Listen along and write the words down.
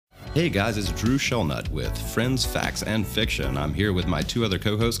Hey guys, it's Drew Shellnut with Friends, Facts, and Fiction. I'm here with my two other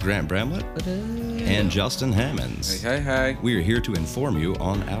co-hosts, Grant Bramlett and Justin Hammonds. Hey. We are here to inform you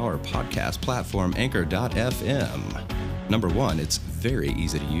on our podcast platform, Anchor.fm. Number one, it's very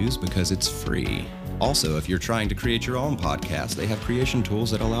easy to use because it's free. Also, if you're trying to create your own podcast, they have creation tools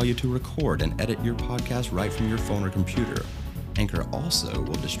that allow you to record and edit your podcast right from your phone or computer. Anchor also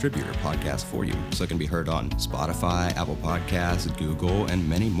will distribute your podcast for you, so it can be heard on Spotify, Apple Podcasts, Google, and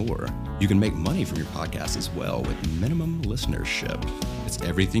many more. You can make money from your podcast as well with minimum listenership. It's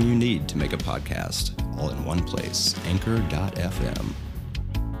everything you need to make a podcast, all in one place, Anchor.fm.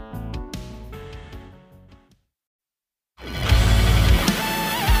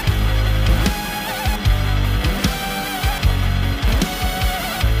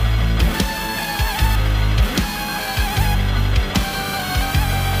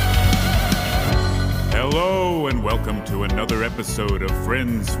 Welcome to another episode of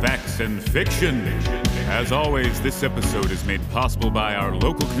Friends, Facts, and Fiction. As always, this episode is made possible by our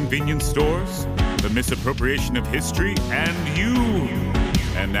local convenience stores, the misappropriation of history, and you.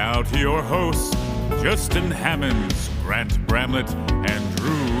 And now to your hosts, Justin Hammonds, Grant Bramlett, and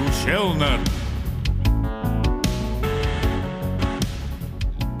Drew Shellnut.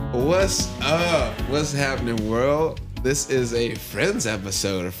 What's up? What's happening, world? This is a Friends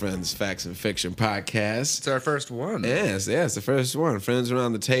episode of Friends, Facts, and Fiction podcast. It's our first one. Yes, the first one. Friends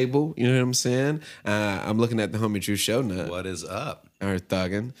around the table, you know what I'm saying? I'm looking at the homie Drew Shellnut. What is up? Our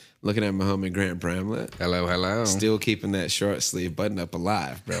thuggin'. Looking at my homie Grant Bramlett. Hello. Still keeping that short sleeve button up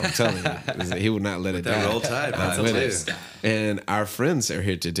alive, bro. I'm telling you. He will not let it That die. Roll Tide, man. With it. And our friends are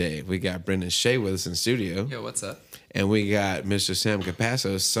here today. We got Brendan Shea with us in studio. Yo, what's up? And we got Mr. Sam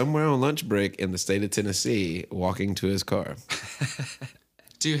Capasso somewhere on lunch break in the state of Tennessee, walking to his car.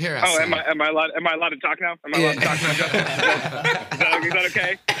 Do you hear us? Oh, am I allowed to talk now? Am I allowed to talk now, Justin? Is that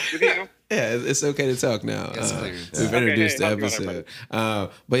okay with you? Yeah, it's okay to talk now. We've Okay, introduced the how's it going,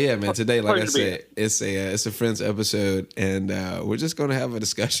 episode. But yeah, man, today, like I Pleasure to be said, it's a Friends episode, and we're just going to have a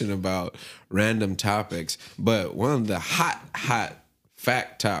discussion about random topics. But one of the hot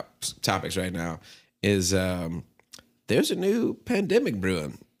fact topics right now is there's a new pandemic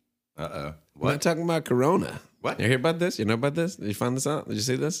brewing. Uh-oh. What? I'm not talking about Corona. What? You hear about this? You know about this? Did you find this out? Did you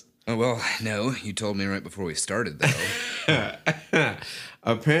see this? Oh, well, no. You told me right before we started, though.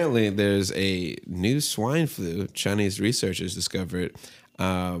 Apparently, there's a new swine flu Chinese researchers discovered,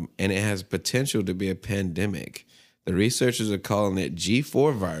 and it has potential to be a pandemic. The researchers are calling it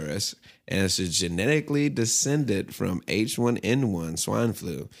G4 virus, and it's a genetically descended from H1N1 swine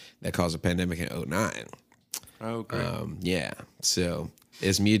flu that caused a pandemic in 2009. Oh, great. Yeah, so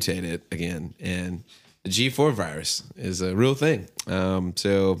it's mutated again, and the G4 virus is a real thing.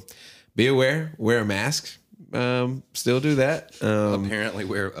 So be aware, wear a mask. Still do that. Apparently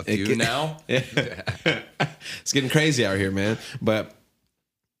we're a few now. It's getting crazy out here, man. But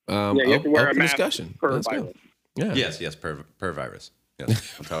You have to wear a mask discussion. per Let's go. virus. Yeah. Yes, per virus.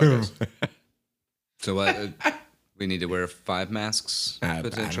 Yes, that's how it goes. So what? We need to wear 5 masks,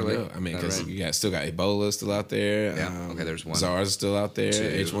 potentially? I don't know. I mean, because you still got Ebola still out there. Yeah, okay, there's 1. SARS is still out there.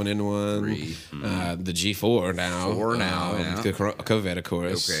 2, H1N1. 3. The G4 now. 4 now, yeah. COVID, of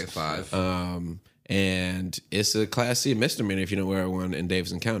course. Okay, 5. And it's a Class C misdemeanor if you don't wear one in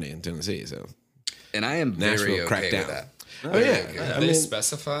Davidson County in Tennessee. So, And I am very Nashville okay crackdown. with that. Oh yeah, Have they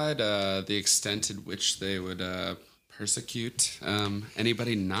specified the extent in which they would persecute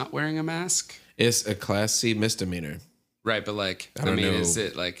anybody not wearing a mask? it's a Class C misdemeanor. Right, but like, I don't mean, know. is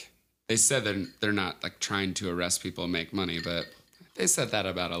it like they said they're not like trying to arrest people and make money, but they said that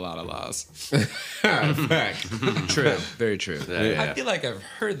about a lot of laws. Fact. True. Very true. I feel like I've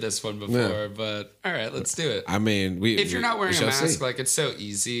heard this one before, but all right, let's do it. I mean, If you're not wearing a shall mask, see. like it's so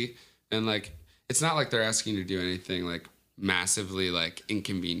easy, and like it's not like they're asking you to do anything like massively like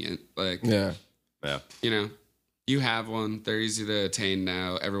inconvenient. Like Yeah. you know, you have one. They're easy to attain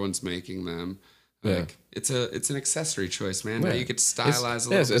now. Everyone's making them. Like it's an accessory choice, man. Now Yeah. you could stylize a little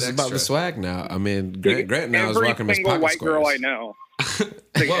bit It's extra. about the swag now. I mean, Grant now is Every rocking his single pocket white girl I squares. know.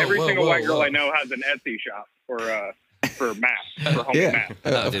 Like every single white girl I know has an Etsy shop for masks, for homemade masks.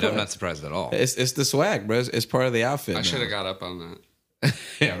 No, dude, I'm not surprised at all. It's the swag, bro. It's part of the outfit. I now. should have got up on that.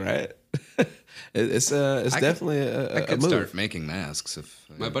 Yeah, right. It's definitely a I could move. start making masks if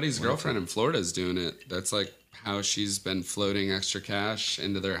My buddy's girlfriend in Florida is doing it. That's like how she's been floating extra cash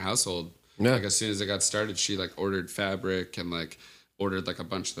into their household. Yeah. Like as soon as it got started, she like ordered fabric and like ordered like a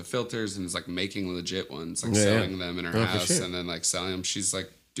bunch of the filters and is like making legit ones, like selling them in her Oh, for house sure. and then like selling them. She's like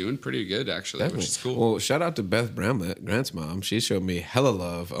doing pretty good actually, Definitely. which is cool. Well, shout out to Beth Bramlett, Grant's mom. She showed me hella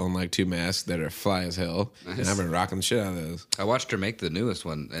love on like 2 masks that are fly as hell, and I've been rocking the shit out of those. I watched her make the newest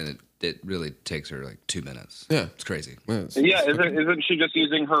one, and it really takes her like 2 minutes. Yeah, it's crazy. Yeah, isn't she just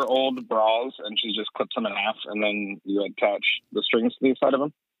using her old bras and she just clips them in half and then you attach the strings to the side of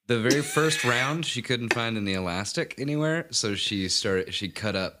them? The very first round, she couldn't find any elastic anywhere, so she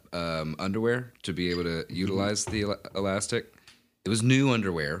cut up underwear to be able to utilize the elastic. It was new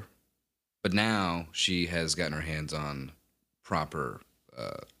underwear, but now she has gotten her hands on proper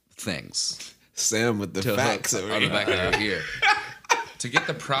things. Sam with the facts on the back of her ear. To get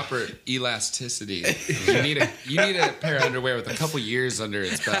the proper elasticity, you need a pair of underwear with a couple years under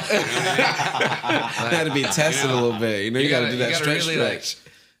its belt. You know what I mean? Had to be tested a little bit. You know, you got to do that stretch. Really, like,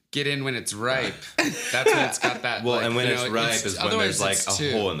 get in when it's ripe. That's when it's got that. Well, like, and when it's ripe is when there's like a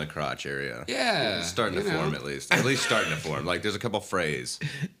hole in the crotch area. Yeah, it's starting to form at least. At least starting to form. Like there's a couple frays.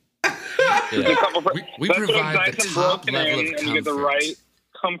 Yeah. We provide the top level of comfort. And you get the right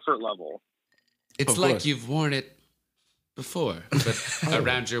comfort level. It's like you've worn it before, but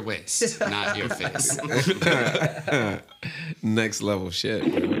around your waist, not your face. Next level shit,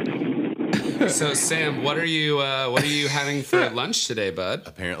 bro. So, Sam, what are you having for lunch today, bud?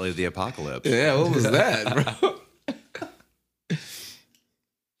 Apparently, the apocalypse. Yeah, what was that, bro?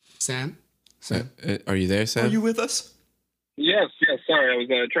 Sam, are you there, Sam? Are you with us? Yes. Sorry, I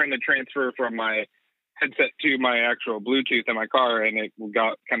was trying to transfer from my headset to my actual Bluetooth in my car, and it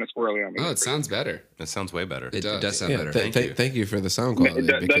got kind of squirrely on me. Oh, it sounds better. It sounds way better. It does sound better. Thank you for the sound quality.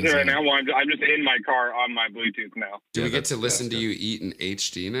 Does it right now? I'm just in my car on my Bluetooth now. Do we get to listen to you eat in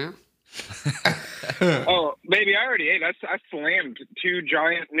HD now? Oh, baby, I already ate. I slammed 2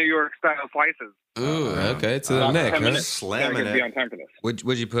 giant New York style slices. Ooh, okay, to the neck, huh? Slamming Be it. on time for this.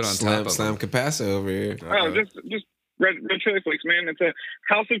 What'd you put on top of Slam it? Capasso over here. Oh, just red chili flakes, man. It's a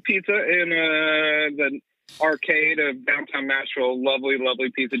House of Pizza in the arcade of downtown Nashville. Lovely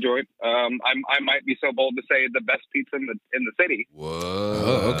pizza joint. I might be so bold to say the best pizza in the city. Whoa.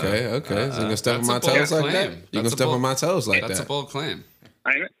 Oh, okay. So you gonna step on my That's a bold toes like that? claim. You gonna step on my toes like That's that? a bold claim.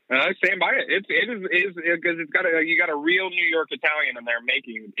 I stand by it. It is because you got a real New York Italian in there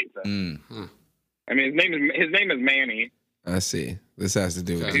making the pizza. Mm. I mean, his name is Manny. I see. This has to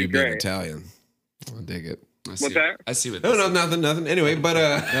do with He's you being great. Italian. I dig it. What's that? I see what. No, nothing. Anyway, but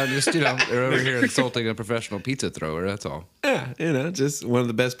No, just they're over here insulting a professional pizza thrower. That's all. yeah, just one of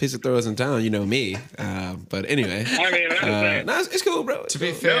the best pizza throwers in town. You know me. But anyway, I mean, I'm just saying. no, it's cool, bro. To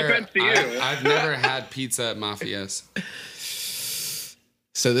be fair, offense to you. I've never had pizza at Mafia's.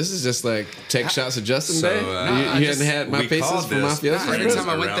 So this is just like take shots of Justin So, Day. no, you hadn't had my pizzas from Mafia. Every time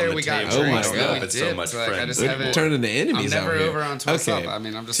I went there, we got Oh my drinks. God. We It's so dipped. much Like, I friends. just We're haven't. turning to enemies. I'm never out here. over on Twist Up. I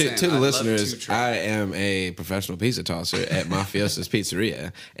mean, I'm just saying. To the I'd love listeners, to try. I am a professional pizza tosser at Mafiosa's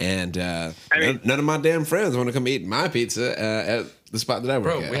Pizzeria, and none of my damn friends want to come eat my pizza at the spot that I work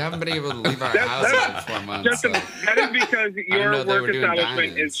Bro, at. we haven't been able to leave our house in 4 months. Justin, that is because your know they work were doing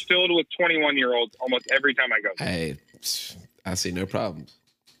establishment dine-ins. is filled with 21-year-olds almost every time I go. Hey, I see no problems.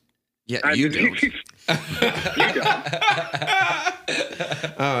 Yeah, you don't. You don't.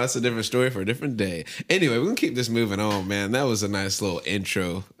 Oh, that's a different story for a different day. Anyway, we're gonna keep this moving on, man. That was a nice little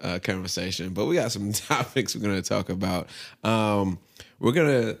intro conversation, but we got some topics we're gonna talk about. We're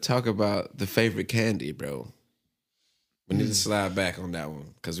gonna talk about the favorite candy, bro. We need to slide back on that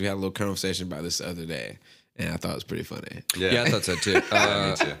one because we had a little conversation about this the other day, and I thought it was pretty funny. Yeah, I thought so too.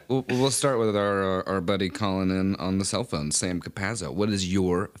 Me too. We'll start with our buddy calling in on the cell phone, Sam Capazzo. What is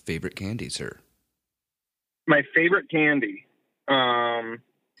your favorite candy, sir? My favorite candy, gotta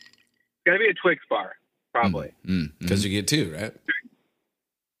be a Twix bar, probably, Because you get 2, right?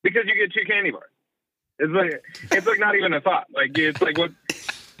 because you get 2 candy bars. It's like not even a thought. Like it's like what.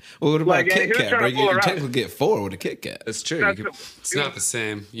 Well, what about Like, Kit who's Kat, trying bro? to pull You her out? technically get 4 with a Kit Kat. That's true. That's It's not the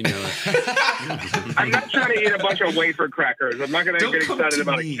same. You know it. I'm not trying to eat a bunch of wafer crackers. I'm not gonna Don't get come excited to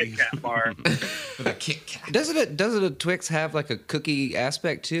about me. a Kit Kat bar. With a Kit Kat. Doesn't a Twix have like a cookie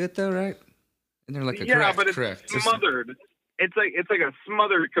aspect to it though, right? And they're like a Yeah, but it's correct. smothered. It's like a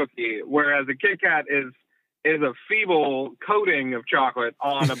smothered cookie, whereas a Kit Kat is a feeble coating of chocolate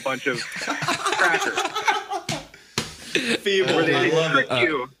on a bunch of crackers. Feeble. Where they trick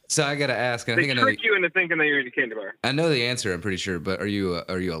you. So I gotta ask, and I They think I know. trick you into thinking that you're eating a candy bar. I know the answer. I'm pretty sure, but are you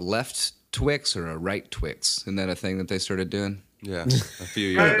a left Twix or a right Twix? Isn't that a thing that they started doing? Yeah, a few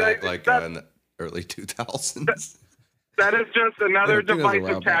years back, like in the early 2000s. That is just another Yeah, I think that was a while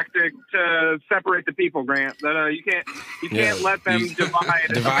divisive back. tactic to separate the people, Grant. That you can't let them divide Divide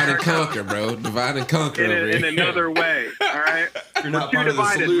and America conquer, bro. Divide and conquer over in here. another way. All right, You're not We're part too of the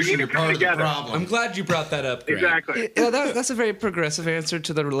divided. solution. We You're need to come part of the together. problem. I'm glad you brought that up, Grant. Exactly. Yeah, that's a very progressive answer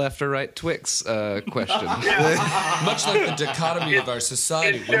to the left or right Twix question. Much like the dichotomy of our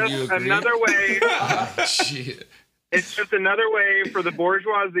society. It's Wouldn't you just agree? another way. Shit. It's just another way for the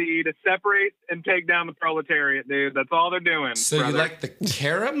bourgeoisie to separate and take down the proletariat, dude. That's all they're doing. So brother. you like the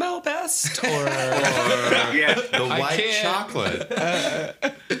caramel best, or Yeah. The I white can't- chocolate.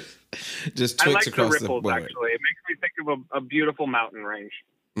 Just I Twix like the across the ripples, board. actually. It makes me think of a beautiful mountain range.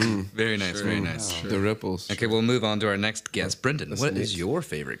 Very nice, very nice. The ripples. Okay, we'll move on to our next guest. Brendan, what is your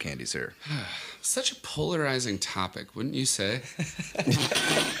favorite candy, sir? such a polarizing topic, wouldn't you say?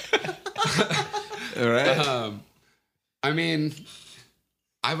 All right. I mean,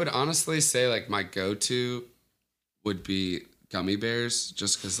 I would honestly say like my go-to would be gummy bears,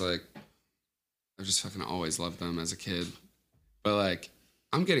 just because like I've just fucking always loved them as a kid. But like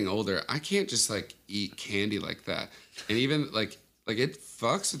I'm getting older, I can't just like eat candy like that, and even like it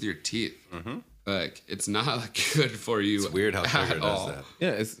fucks with your teeth. Like it's not like good for you. It's weird how sugar at does all. that.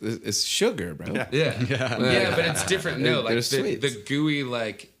 Yeah, it's sugar, bro. Yeah, but it's different. No, They're like the sweets. gooey,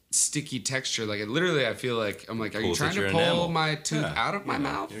 like sticky texture. Like it literally, I feel like I'm like, are you Pulls at trying to your pull enamel. my tooth Yeah. out of my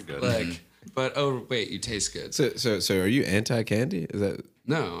mouth? You're good. Like, but oh wait, you taste good. So are you anti-candy? Is that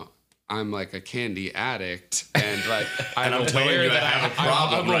No, I'm like a candy addict, and like I'm I'm telling aware you that I have a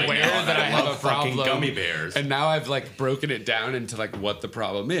problem I'm right aware now, that and I I have love a problem. fucking gummy bears. And now I've like broken it down into like what the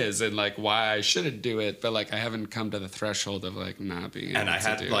problem is and like why I shouldn't do it, but like I haven't come to the threshold of like not being able And I to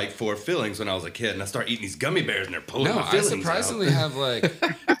had do like 4 fillings when I was a kid, and I started eating these gummy bears, and they're pulling No, my I fillings surprisingly out. have like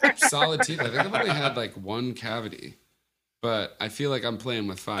solid teeth. I think I've only had like one cavity, but I feel like I'm playing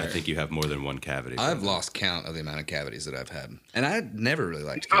with fire. I think you have more than one cavity. I've lost count of the amount of cavities that I've had, and I never really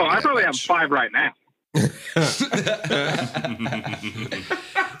liked. Oh, candy I that probably have much. 5 right now.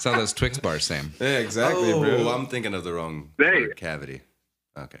 Saw those Twix bars, Sam. yeah, exactly, Oh, bro? I'm thinking of the wrong Hey. word, cavity.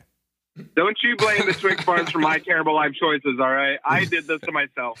 Okay. Don't you blame the Twix bars for my terrible life choices, all right? I did this to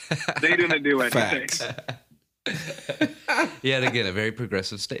myself. They didn't do anything. Facts. Yet again, a very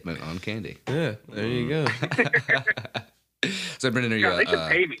progressive statement on candy. Yeah, there you go. So, Brendan, are you God, they should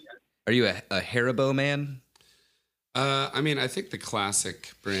pay me. a Haribo man? I mean, I think the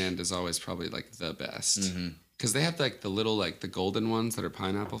classic brand is always probably like the best because they have like the little like the golden ones that are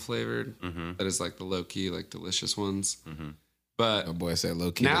pineapple flavored. That is like the low key like delicious ones. But Oh boy, I said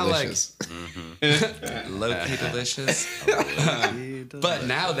low key now delicious. low key delicious. But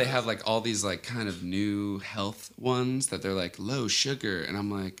now they have like all these like kind of new health ones that they're like low sugar, and I'm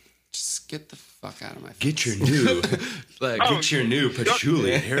like, just get the fuck out of my face. Get your new, like get your new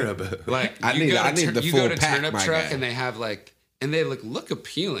patchouli Haribo. like I you need- go to I need the you full go to pack, Turnip my Truck guy. and they have like and they look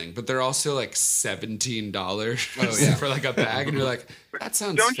appealing, but they're also like $17 for like a bag, and you're like, that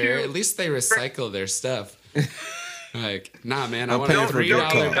sounds Don't fair. you- At least they recycle their stuff. Like, nah, man, I I'm want a paying for a good $3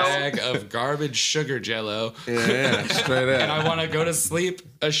 cause. bag of garbage sugar Jello, Yeah, straight and up. I want to go to sleep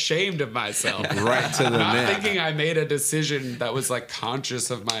ashamed of myself. Right to the Not neck. thinking I made a decision that was like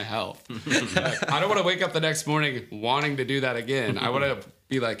conscious of my health. Like, I don't want to wake up the next morning wanting to do that again. I want to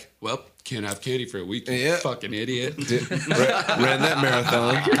be like, well, can't have candy for a week, you Yeah. fucking idiot. Ran that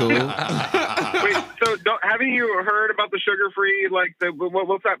marathon. Cool. Wait, so haven't you heard about the sugar-free, like,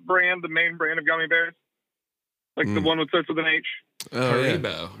 what's that brand, the main brand of gummy bears? Like the one that starts with an H? Oh yeah.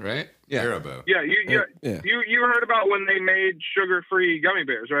 Haribo, right? Yeah. Haribo. Yeah, you heard about when they made sugar-free gummy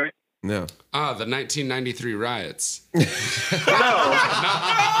bears, right? No. Ah, the 1993 riots. No.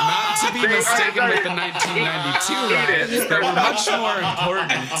 Not to be mistaken with the 1992 riots. They were much more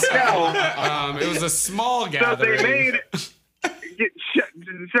important. No. It was a small So gathering. they made.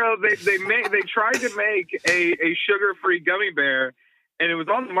 So they tried to make a sugar-free gummy bear, and it was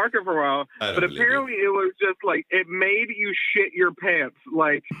on the market for a while. I don't But believe apparently, it was just like it made you shit your pants.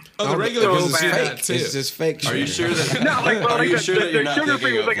 Like Oh, the regular Because ones it's do fake. that too. It's just fake. Are you sugar. sure that? No, like, well, are like you the- sure that the you're not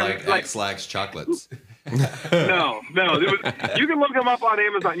sugar-free thinking was of like a- like X-Lax chocolates? no. It was, you can look them up on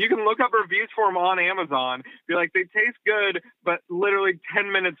Amazon. You can look up reviews for them on Amazon. Be like, they taste good, but literally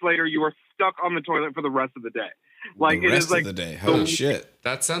 10 minutes later, you are stuck on the toilet for the rest of the day. Like the it rest is like of the day. Holy shit.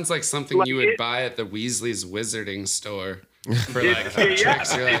 That sounds like something Like you would it- buy at the Weasley's Wizarding store for like Yeah,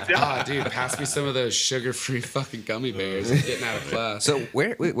 tricks. You're like, it does. dude, pass me some of those sugar-free fucking gummy bears. I'm getting out of class. So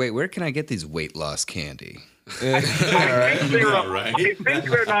where can I get these weight loss candy? I think they're, right. I think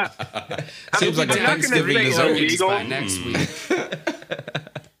they're not. Seems like a I'm not gonna Thanksgiving say dessert. illegal. By next week.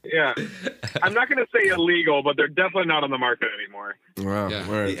 Yeah, I'm not going to say illegal, but they're definitely not on the market anymore. Wow. Yeah.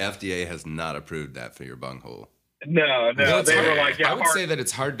 Word. The FDA has not approved that for your bunghole. No, Well, it's they were hard. like, yeah, I would hard. say that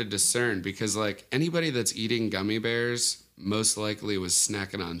it's hard to discern because like anybody that's eating gummy bears most likely was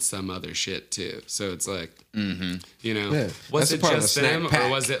snacking on some other shit too. So it's like, you know, Yeah, was that's a it part of a just snack them pack. or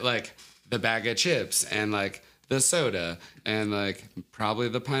was it like the bag of chips and like the soda and like probably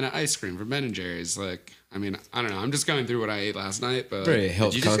the pint of ice cream from Ben and Jerry's? Like, I mean, I don't know. I'm just going through what I ate last night, but Very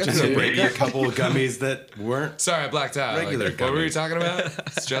health You just got conscious to here. break a couple of gummies that weren't. sorry, I blacked out. Like, Regular what were we gummies. talking about?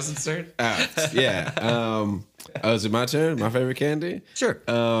 It's Justin's turn. Yeah. Oh, is it my turn? My favorite candy? Sure.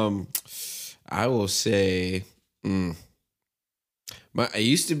 I will say, I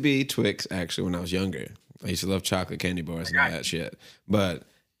used to be Twix actually when I was younger. I used to love chocolate candy bars and all that shit. But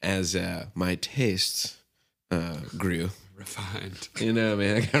as my tastes grew, Refined. you know,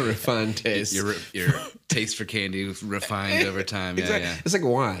 man, I got refined taste. Your taste for candy was refined over time. Yeah, Exactly. yeah. It's like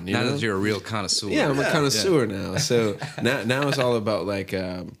wine. You Now know? that you're a real connoisseur. Yeah, I'm a connoisseur now. So now it's all about like.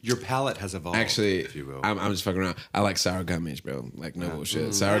 Your palate has evolved. Actually, if you will. I'm just fucking around. I like sour gummies, bro. Like no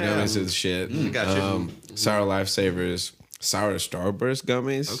bullshit. Sour gummies is the shit. got you. Sour lifesavers, sour Starburst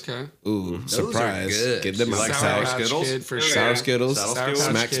gummies. Okay. Ooh, surprise! good. Get them You out. like Sour Sour Patch Skittles? Kid for Sour sure. Skittles, Sour Sour Skittles?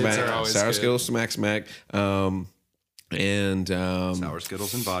 Patch smack Kids smack, are always sour good. Skittles, smack smack. And Sour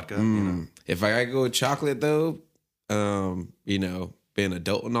Skittles and vodka. You know. if I gotta go with chocolate though, you know, being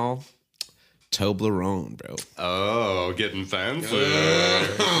adult and all, Toblerone, bro. Oh, getting fancy.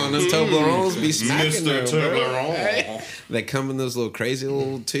 Oh, those Toblerones be smacking Mr. though, bro. Toblerone. They come in those little crazy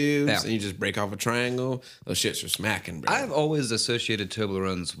little tubes, Yeah. and you just break off a triangle. Those shits are smacking, bro. I've always associated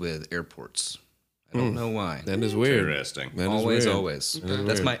Toblerones with airports. I don't know why. That is weird. Interesting. That is Always, weird. always. is That's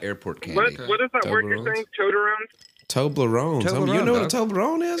weird. my airport candy. What is that word you're Toblerones? saying? Toblerones? Toblerones. I mean, you Toblerone, know what a dog.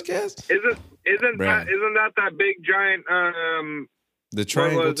 Toblerone is, guys? Isn't Bruh. that big giant The what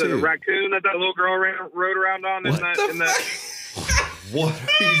triangle was it, a too. raccoon that little girl rode around on in What that the in that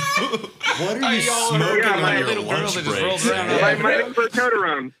What are you smoking Yeah, on my your little girl lunch that just break? rolls around. my name for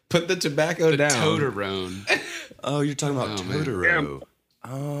Toblerone. Put the tobacco The down. Totterone. Oh, you're talking about Oh, man. Totoro.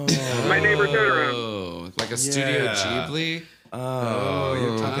 My neighbor Toblerone. Oh, like a Studio Yeah. Ghibli? Oh,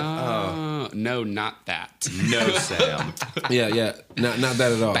 you're talking. Oh, no, not that. No, Sam. Yeah. Not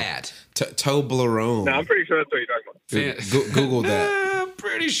that at all. Bad. Toblerone. No, I'm pretty sure that's what you're talking about. Google that. I'm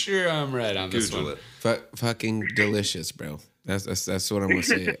pretty sure I'm right on this Google one. it. Fucking delicious, bro. That's what I'm gonna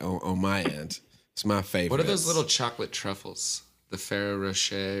say on my end. It's my favorite. What are those little chocolate truffles? The Ferrero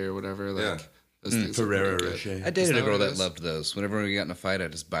Rocher or whatever? Like, Yeah. those things are Ferrero pretty good. Rocher. I dated a that girl what it that is? loved those. Whenever we got in a fight,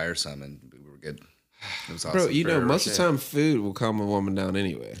 I'd just buy her some and we were good. It was awesome. Bro, you know, Ferrero most of the Rocher. time food will calm a woman down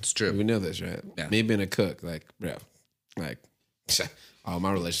anyway. It's true. We know this, right? Yeah. Me being a cook, like, bro, like, all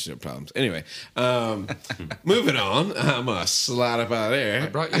my relationship problems. Anyway, moving on. I'm gonna slide up out of I there.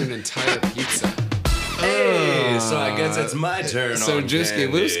 brought you an entire pizza. Hey, so I guess it's my turn. So on Drewski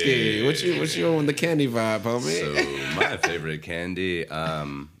candy. Wooski, what you on the candy vibe, homie? So my favorite candy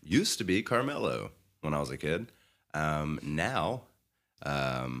used to be Carmelo when I was a kid. Now,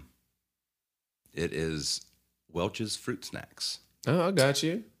 it is Welch's Fruit Snacks. Oh, I got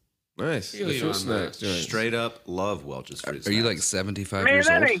you. Nice. Feel The you fruit on snacks. that. joint. Straight up love Welch's Fruit Snacks. Are you like 75 Man, years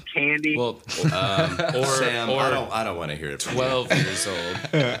that old? ain't candy. Well, Sam? or I don't want to hear it. From 12 years old.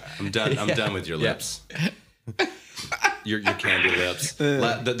 you. I'm done. I'm done with your lips. Your candy lips.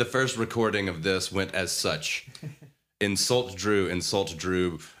 The first recording of this went as such. Insult Drew,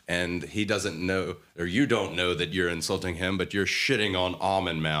 and he doesn't know, or you don't know that you're insulting him, but you're shitting on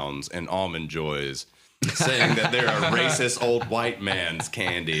almond mounds and almond joys, saying that they're a racist old white man's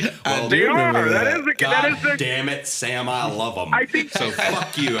candy. Well, They are. remember That that. is the. God That is the. damn it, Sam, I love them. I think so.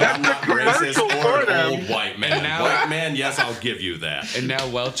 Fuck you. that's I'm the not racist commercial or for an them. old white man. now- White man, yes, I'll give you that. And now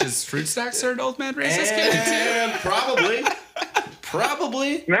Welch's fruit snacks are an old man racist candy too. And probably.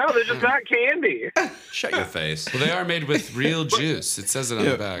 No, they're just not candy. Shut your face. Well, they are made with real juice. It says it on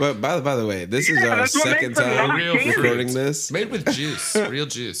the Yeah, back. but by the way, this is Yeah, our that's what second makes them time not Real candy. recording this. Made with juice, real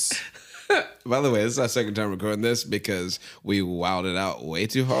juice. By the way, this is our second time recording this because we wilded out way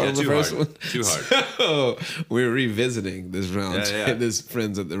too hard Yeah, on the too first hard. one. Too hard. So we're revisiting this round, Yeah. this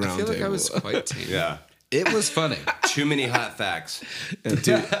friends at the I round feel like table. I was quite tame. Yeah. It was funny. Too many hot facts. And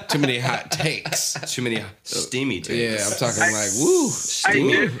too many hot takes. Too many steamy takes. Yeah, I'm talking like woo. I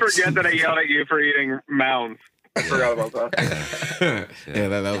did forget that I yelled at you for eating mounds. I forgot about that. Yeah,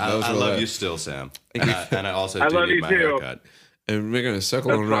 that was I real love bad. you still, Sam. And I also I do love need you my too. haircut. And we're gonna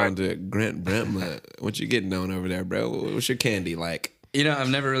circle That's around to Grant Brentlet. What you getting on over there, bro? What's your candy like? You know, I've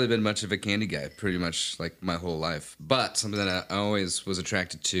never really been much of a candy guy, pretty much like my whole life. But something that I always was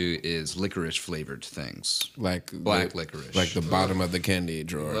attracted to is licorice flavored things. Like Black the, licorice. like the bottom of the candy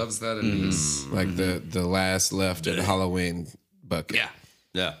drawer, Loves that in these. like the last left of the Halloween bucket. Yeah.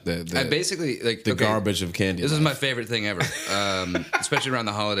 Yeah. I basically like the okay, garbage of candy. This is life. my favorite thing ever, especially around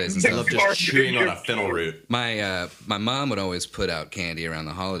the holidays and I stuff. love just chewing on a fennel root. My mom would always put out candy around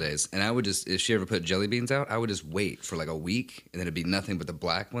the holidays, and I would just, if she ever put jelly beans out, I would just wait for like a week, and then it'd be nothing but the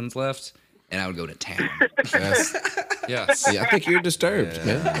black ones left, and I would go to town. Yes. Yes. Yeah, I think you're disturbed,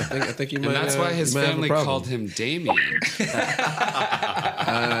 man. I think you might. And that's why his you might have a family problem. called him Damien.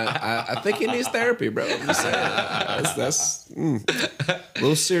 I think he needs therapy, bro. I'm just saying. That's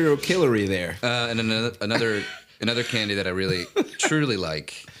little serial killery there. And another candy that I really truly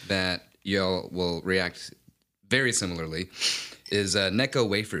like that y'all will react very similarly is Necco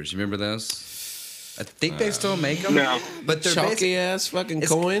wafers. You remember those? I think they still make them. No. But they're Chalky ass fucking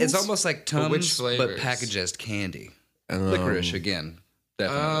it's, coins. it's almost like Tums, which but flavors? packaged as candy. Licorice again.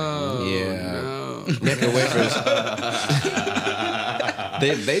 Definitely. Oh, Yeah. no. Necco wafers.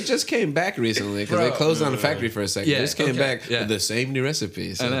 They just came back recently because they closed down the factory for a second. Yeah, They just came okay, back yeah. with the same new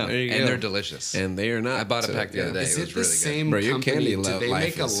recipes. So I know. there you And go. they're delicious. And they are not. I bought a so, pack the other day. Is It it was the really same Bro, your company? candy Did they life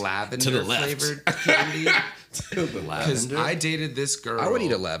make a is lavender to the left. flavored candy? Because I dated this girl. I would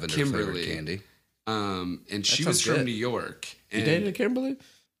eat a lavender Kimberly, flavored candy. And she sounds was from good. New York. You And dated a Kimberly?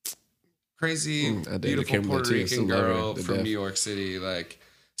 crazy, I dated beautiful Kimberly Puerto too, Rican so Laura girl to from death. New York City. Like,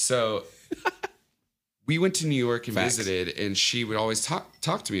 so we went to New York and Facts. visited, and she would always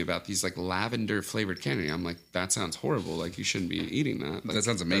talk to me about these like lavender flavored candy. I'm like, that sounds horrible. Like, you shouldn't be eating that. Like, That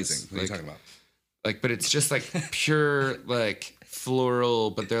sounds amazing. that's, What are you like- talking about? Like, but it's just like pure like floral,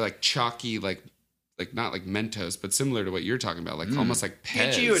 but they're like chalky, like not like Mentos, but similar to what you're talking about, like almost like Pez,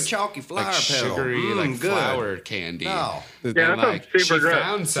 Get you a chalky flower like petal. sugary, like Good. flower candy. No. Yeah, And that like sounds super she gross.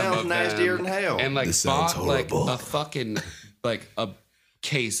 found some Sounds of nastier them than hell. and like This sounds bought like horrible. a fucking like a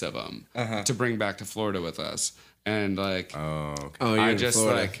case of them to bring back to Florida with us. And like Oh, you're I in just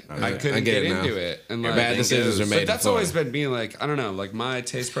Florida. like Okay. I couldn't get get it now. into it, and Your like bad decisions are made. But in that's Florida. always been me. Like I don't know. Like my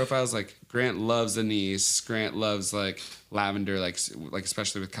taste profiles. Like Grant loves anise. Grant loves like lavender. Like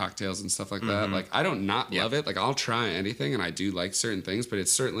especially with cocktails and stuff like that. Like I don't not love it. Like I'll try anything, and I do like certain things. But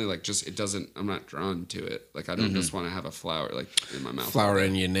it's certainly like just it doesn't. I'm not drawn to it. Like I don't just want to have a flower like in my mouth. flower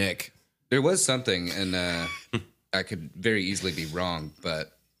in your neck. There was something, and I could very easily be wrong,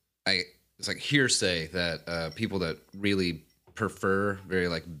 but it's like hearsay that people that really prefer very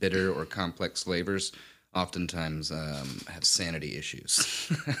like bitter or complex flavors oftentimes have sanity issues.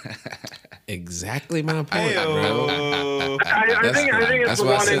 Exactly my point, bro. I think it's That's why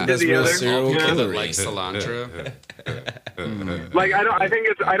I one said into that's the real other. serial you know? killer. Like cilantro. Like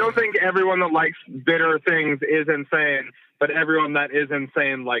I don't think everyone that likes bitter things is insane, but everyone that is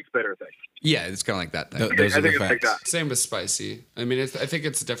insane likes bitter things. Yeah, it's kind of like that thing. Those I are the think it's like facts. that. Same with spicy. I mean, I think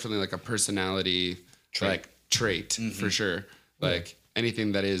it's definitely like a personality like trait for sure. Like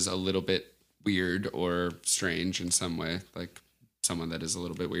anything that is a little bit weird or strange in some way, like someone that is a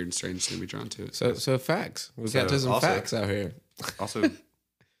little bit weird and strange is gonna be drawn to it. So facts. We got to some also- facts out here. Also,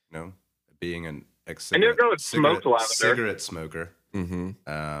 being an And you'll go with smoked lavender. cigarette smoker.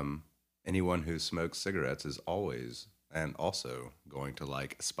 Mm-hmm. Anyone who smokes cigarettes is always and also going to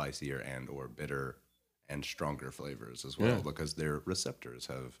like spicier and or bitter and stronger flavors as well because their receptors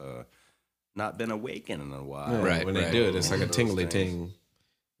have not been awakened in a while. Right, When they right. do it, it's like a Those tingly things. ting.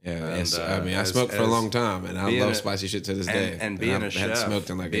 Yeah, And, I mean, I as- smoked for a as long time, and I being love a- spicy shit to this day. And being I a hadn't chef, smoked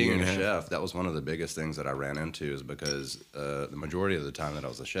in like a being year and a a half. chef, that was one of the biggest things that I ran into is because the majority of the time that I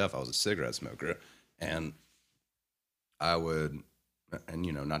was a chef, I was a cigarette smoker, and I would, and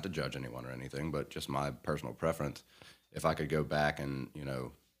not to judge anyone or anything, but just my personal preference, if I could go back and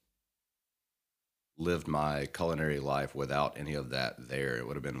lived my culinary life without any of that there, it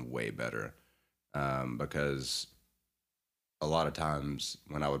would have been way better, because a lot of times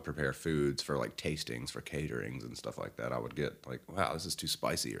when I would prepare foods for like tastings for caterings and stuff like that, I would get like, wow, this is too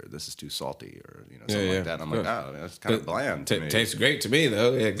spicy or this is too salty or something yeah. like that. And I'm like, oh, that's kind of bland to me. Tastes great to me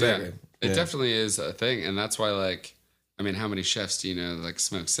though. Yeah, exactly. Yeah, it definitely is a thing, and that's why like, I mean, how many chefs do you know that, like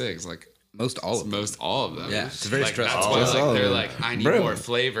smoke cigs? Like Most all of them. most all of them. Yeah, it's very like, stressful. That's why Almost all like of they're them. like, I need Bro. more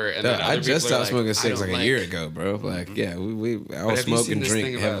flavor, and then I other just people are stopped smoking I cigs don't like a year ago, bro. Like, yeah, I all Have you smoke seen and this drink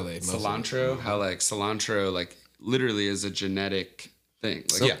thing about heavily. most of it. cilantro? How like cilantro like literally is a genetic thing.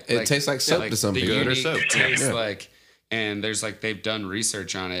 Like, Soap- it tastes like soap to some the people. unique Soap. taste Yeah. like, and there's like they've done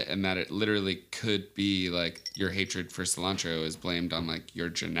research on it, and that it literally could be like your hatred for cilantro is blamed on like your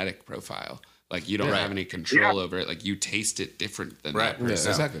genetic profile. Like you don't have any control over it. Like you taste it different than that Yeah,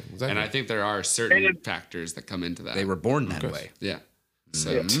 person. exactly. And I think there are certain factors that come into that. They were born that way. yeah.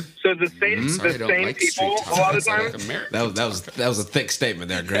 So So the same sorry, I the don't same like people street talk. a lot of I like times American that was a thick statement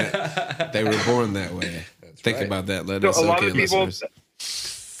there, Grant. They were born that way. Think right. about that. Let So us a lot soak of in, people listeners.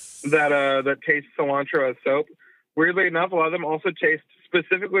 that taste cilantro as soap. Weirdly enough, a lot of them also taste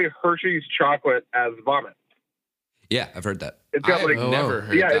specifically Hershey's chocolate as vomit. Yeah, I've heard that. It's got I've like never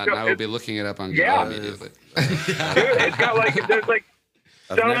heard that, and I will be looking it up on Google Yeah. immediately. dude, it's got like there's like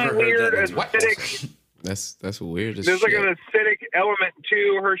I've some never heard weird that. acidic. That's weird as There's like shit. an acidic element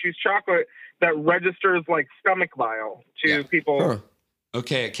to Hershey's chocolate that registers like stomach bile to Yeah. people. Huh.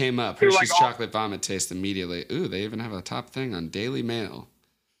 Okay, it came up. Dude, Hershey's like all- chocolate vomit taste immediately. Ooh, they even have a top thing on Daily Mail.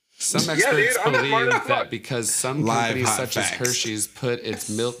 Some Yeah, experts dude, I'm smart believe as fuck. that because some Live companies hot such as facts. Hershey's put its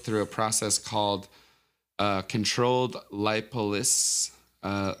milk through a process called controlled lipolysis.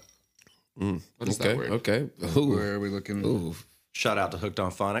 What is that word? Okay. Ooh. Where are we looking? Ooh. Shout out to Hooked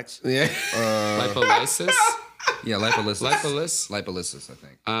on Phonics. Yeah. Lipolysis? Yeah, lipolysis. Lipolysis? Lipolysis, I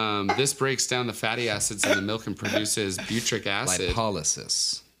think. This breaks down the fatty acids in the milk and produces butyric acid.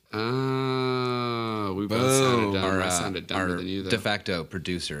 Lipolysis. Oh, we both sounded dumb. I sounded dumber our than you, though. de facto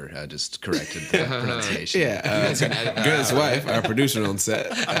producer just corrected the pronunciation. Yeah. Grant's wife, our producer on set,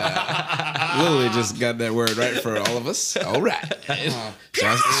 Lily just got that word right for all of us. All right.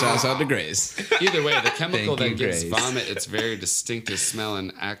 Shouts out to Grace. Either way, the chemical Thank that you, gives Grace. vomit its very distinctive smell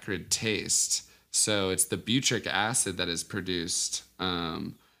and acrid taste. So it's the butyric acid that is produced.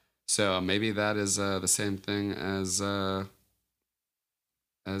 So maybe that is the same thing as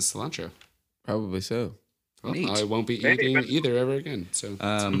cilantro. Probably so. Well, Neat. I won't be Maybe, eating but- either ever again. So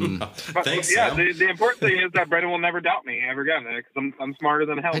But, Thanks, yeah, Sam. the important thing is that Brendan will never doubt me ever again because I'm smarter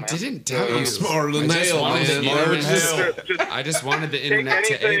than hell, I man. didn't doubt you. smarter than I just hell, wanted man. the Smarter internet- than Just- I just wanted the internet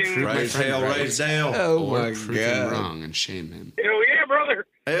to anything- prove my Raise friend hell, right, raise down. Oh or my prove him god. wrong and shame him. Hell yeah, brother.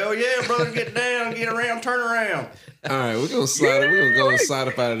 Hell yeah, brother, get down, get around, turn around. All right, we're gonna slide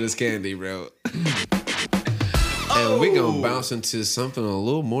up out of this candy, bro. And we're gonna bounce into something a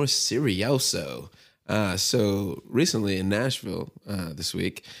little more serioso. So recently in Nashville, this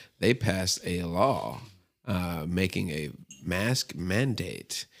week, they passed a law making a mask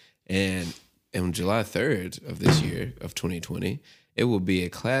mandate, and on July 3rd of this year of 2020, it will be a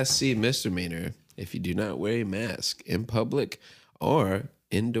Class C misdemeanor if you do not wear a mask in public or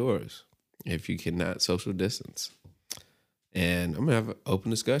indoors if you cannot social distance. And I'm gonna have an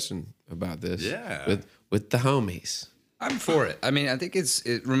open discussion about this Yeah. with the homies. I'm for it. I mean, I think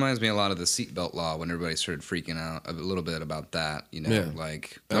it reminds me a lot of the seatbelt law when everybody started freaking out a little bit about that. You know, Yeah.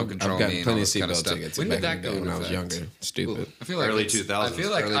 like don't control I've gotten me and all plenty of this kind of seatbelt stuff. tickets When back did in that the go day when I into was effect? younger. Stupid. I feel like Early it's- 2000s. I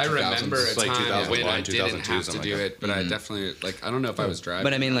feel like Early I 2000s. remember a It's like time 2001, when I didn't 2002, have to something do like it, but I definitely I don't know if I was driving.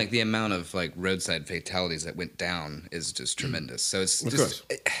 But I mean, like the amount of like roadside fatalities that went down is just tremendous. So it's just,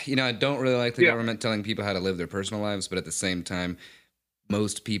 you know, I don't really like the government telling people how to live their personal lives, but at the same time,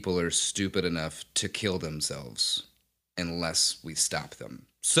 most people are stupid enough to kill themselves unless we stop them.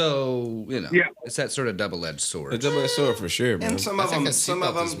 So, you know, it's that sort of double-edged sword. A double-edged sword for sure, man. And some I of think them, a some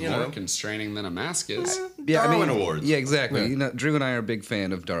of seatbelt is them, you more know, constraining than a mask is. Darwin Awards. Yeah, exactly. You know, Drew and I are a big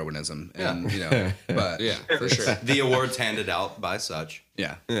fan of Darwinism, and you know, but Yeah, for sure. The awards handed out by such.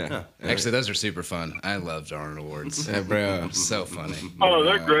 yeah. Yeah. Actually, those are super fun. I love Darwin Awards. Yeah, bro. So funny. Oh,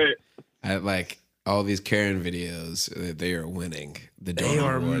 they're great. I like all these Karen videos. They are winning the They Darwin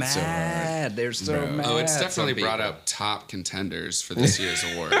are Awards so hard. mad. They're so mad. Oh, it's definitely some brought people. up top contenders for this year's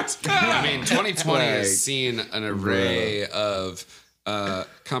awards. I mean, 2020 Like, has seen an array of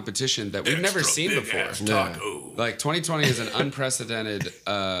competition that we've never seen before. Like 2020 is an unprecedented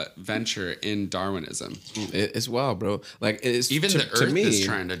venture in Darwinism. It's wild, bro. Like it's Even to, the to Earth me, is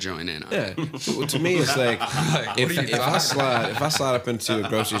trying to join in on it. Yeah. To me, it's like if I slide up into a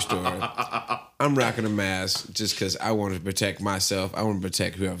grocery store, I'm rocking a mask just because I want to protect myself. I want to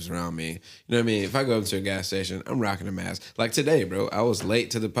protect whoever's around me. You know what I mean? If I go into a gas station, I'm rocking a mask. Like today, bro, I was late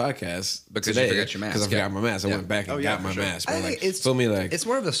to the podcast Because you forgot your mask, Because I forgot my mask. I Yeah. went back and got my mask. Bro. I Like, think it's feel me? Like it's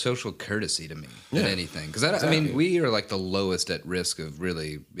more of a social courtesy to me than anything. Because I mean, we are like the lowest at risk of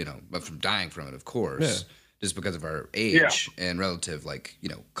really, you know, but from dying from it, of course, just because of our age and relative, like, you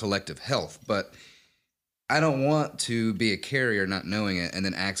know, collective health. But I don't want to be a carrier not knowing it and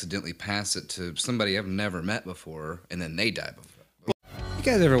then accidentally pass it to somebody I've never met before and then they die before. You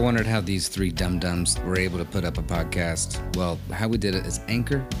guys ever wondered how these three dum-dums were able to put up a podcast? Well, how we did it is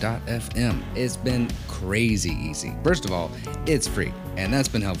Anchor.fm. It's been crazy easy. First of all, it's free, and that's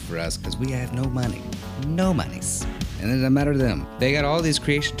been helpful for us because we have no money. No monies. And it doesn't matter to them. They got all these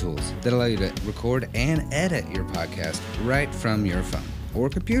creation tools that allow you to record and edit your podcast right from your phone or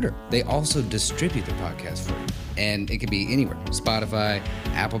computer. They also distribute the podcast for you. And it can be anywhere. Spotify,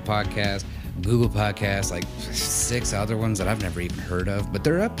 Apple Podcasts, Google Podcasts, like 6 other ones that I've never even heard of, but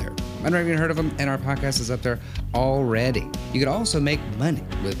they're up there. I've never even heard of them, and our podcast is up there already. You could also make money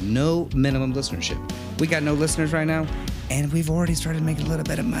with no minimum listenership. We got no listeners right now, and we've already started making a little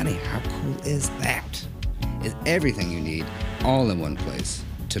bit of money. How cool is that? It's everything you need all in one place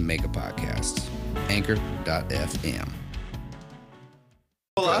to make a podcast. Anchor.fm.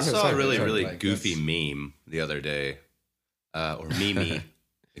 Well, I saw a really like goofy meme the other day, or Mimi,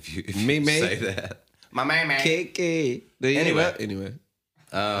 if you Meme? say that. My meme. KK. Anyway.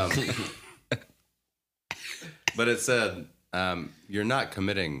 But it said, you're not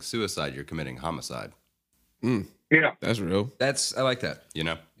committing suicide, you're committing homicide. Yeah. That's real. I like that. You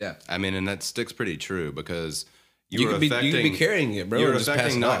know? Yeah. I mean, and that sticks pretty true because You could be carrying it, bro. You're and just pass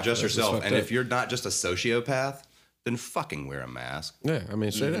affecting it not off. just That's yourself. fucked And up. if you're not just a sociopath, then fucking wear a mask. Yeah, I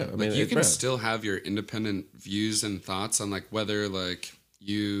mean, straight up. I mean, Like, you can bro. still have your independent views and thoughts on like whether like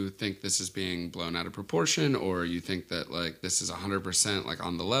you think this is being blown out of proportion or you think that like this is 100% like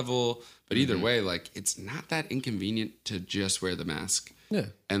on the level. But either way, like it's not that inconvenient to just wear the mask. Yeah.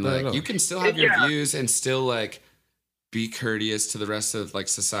 And not at like all. you can still have your Yeah. views and still like be courteous to the rest of like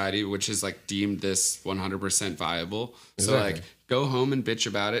society, which is like deemed this 100% viable. So Exactly. like go home and bitch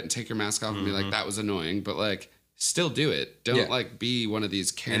about it and take your mask off and be like, that was annoying. But like still do it. Don't like be one of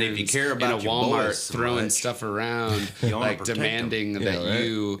these Karens And if you care about in a your Walmart boys so throwing much, stuff around, you wanna like protect demanding them. that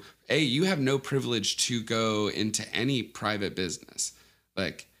Yeah, right. you have no privilege to go into any private business.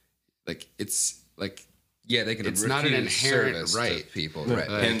 Like it's like, Yeah, they can. It's not an refuse inherent service to right. people, Yeah. right?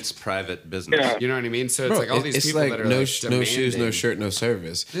 Like- Hence private business. Yeah. you know what I mean? So it's Bro, like all these it's people like that are no, like no shoes, no demanding- shirt, no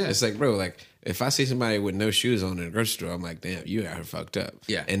service. Yeah. It's like, bro, like if I see somebody with no shoes on in a grocery store, I'm like, damn, you got her fucked up.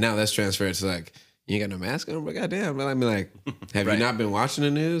 Yeah. And now that's transferred to like, you ain't got no mask on, but goddamn. But I mean, like, have you not been watching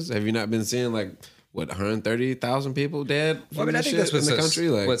the news? Have you not been seeing like what 130,000 people dead? Well, I mean, I think that's in the country.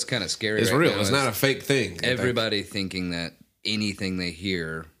 Like, what's kind of scary. it's right real. now It's is not a fake thing. everybody thinking that anything they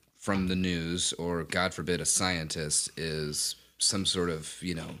hear from the news or, God forbid, a scientist is some sort of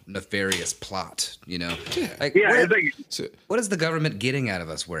nefarious plot. Like Yeah. what, It's like, what is the government getting out of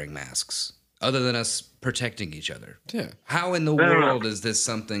us wearing masks other than us protecting each other? Yeah. How in the no. world is this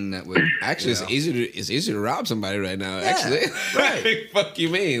something that would Actually, it's easy to rob somebody right now. Actually, right? Fuck you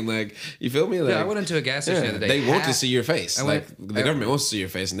mean? Like, you feel me? Like, I went into a gas station the other day. They want to see your face. I Like went- the government wants to see your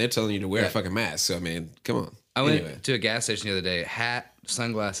face, and they're telling you to wear a fucking mask. So I mean, come on. I went Anyway. to a gas station the other day, hat,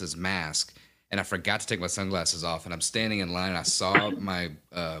 sunglasses, mask, and I forgot to take my sunglasses off. And I'm standing in line, and I saw my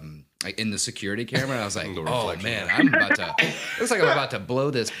like in the security camera, and I was like, "Oh man, I'm about to." Looks like I'm about to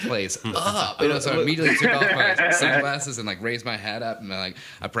blow this place up. So I immediately took off my sunglasses and like raised my hat up, and I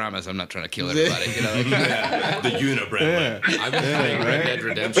promise I'm not trying to kill everybody. The unibrow. I've been playing Red Dead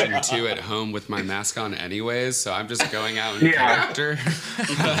Redemption 2 at home with my mask on anyways, so I'm just going out in character.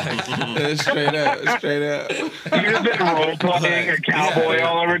 Straight up. you've just been role playing a cowboy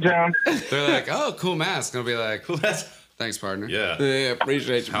all over town. They're like, oh, cool mask. And I'll be like, thanks, partner. Yeah. Yeah,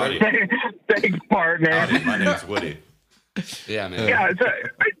 appreciate you, Howdy. brother. Thanks, partner. Howdy, my name's Woody. Yeah, man. Yeah,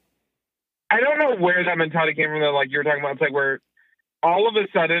 I don't know where that mentality came from. Though, like you were talking about, it's like where all of a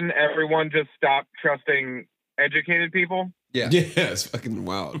sudden everyone just stopped trusting educated people. Yeah, it's fucking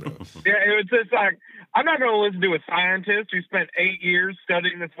wild, bro. Yeah, it was just like I'm not going to listen to a scientist who spent 8 years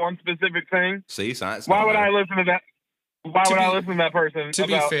studying this one specific thing. See, science. Why don't would I matter. listen to that? Why would I listen to that person? To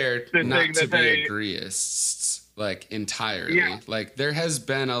be about fair, this thing not to that be they- agreists, like entirely. Yeah. Like there has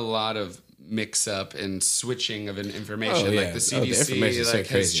been a lot of mix up and switching of information. Oh, yeah. Like the Oh, the CDC information's so like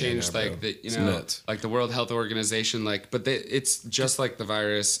has crazy right changed now, like bro. the It's nuts. like the World Health Organization, but it's just like the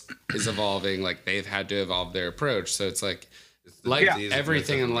virus is evolving, like they've had to evolve their approach. So it's like like disease of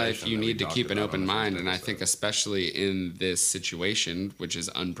everything in life, misinformation you that we need to talked keep an about open on the mind. first And I episode. think especially in this situation, which is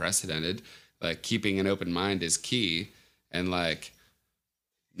unprecedented, like keeping an open mind is key. And like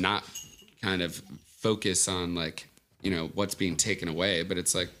not kind of focus on like, what's being taken away, but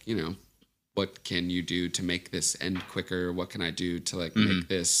it's like, what can you do to make this end quicker? What can I do to like make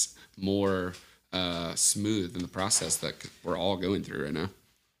this more smooth in the process that we're all going through right now?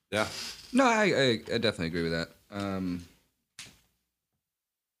 Yeah. No, I definitely agree with that. I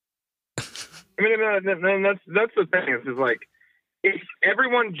mean, that's the thing. It's just like if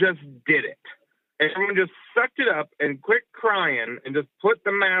everyone just did it, everyone just sucked it up and quit crying and just put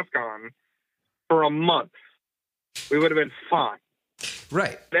the mask on for a month, we would have been fine.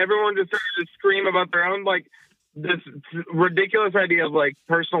 Right. Everyone just started to scream about their own like this ridiculous idea of like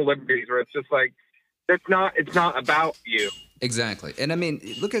personal liberties, where it's just like it's not about you. Exactly. And I mean,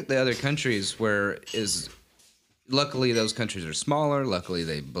 look at the other countries luckily those countries are smaller. Luckily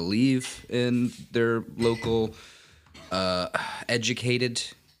they believe in their local educated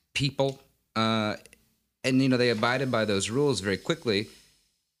people. And they abided by those rules very quickly.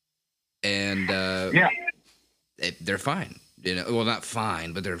 And they're fine. Well, not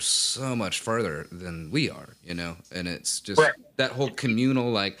fine, but they're so much further than we are, and it's just Right. that whole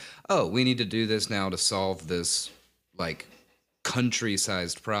communal, like, oh, we need to do this now to solve this, like,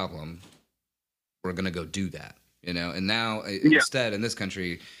 country-sized problem, we're gonna go do that, And now instead, in this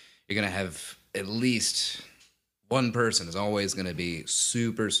country, you're gonna have at least one person is always gonna be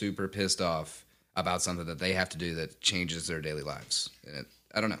super, super pissed off about something that they have to do that changes their daily lives. And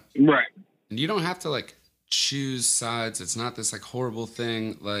I don't know. Right. And you don't have to like choose sides. It's not this like horrible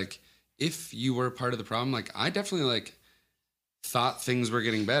thing. Like if you were part of the problem, like I definitely like thought things were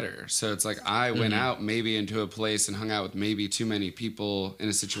getting better. So it's like I went out maybe into a place and hung out with maybe too many people in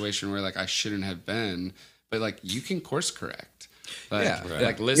a situation where like I shouldn't have been. But like you can course correct. Like,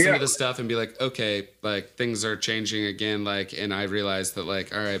 like listen to the stuff and be like, okay, like things are changing again. Like, and I realized that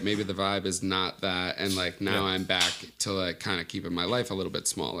like, all right, maybe the vibe is not that. And like now I'm back to like kind of keeping my life a little bit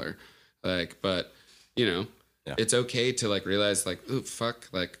smaller. Like, but it's okay to like realize like, ooh, fuck,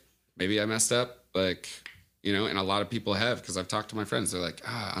 like maybe I messed up. Like, and a lot of people have, because I've talked to my friends. They're like,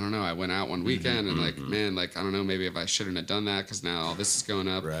 I don't know. I went out one weekend and like, man, like, I don't know, maybe if I shouldn't have done that because now all this is going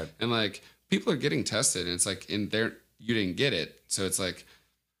up. Right. And like people are getting tested and it's like in there, you didn't get it. So it's like,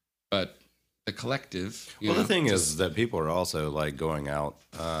 but the collective. The thing is that people are also like going out.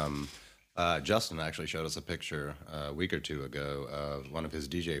 Justin actually showed us a picture a week or two ago of one of his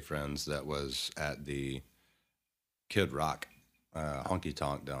DJ friends that was at the Kid Rock honky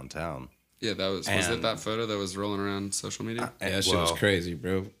tonk downtown. Yeah, was it that photo that was rolling around social media? That shit was crazy,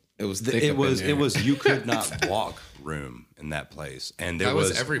 bro. It was thick it was you could not walk room in that place, and there that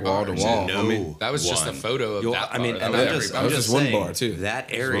was every bar wall to wall. No, that was just a photo of that bar. And I'm just one saying, bar too.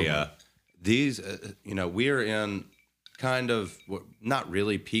 That area, these, we're in kind of not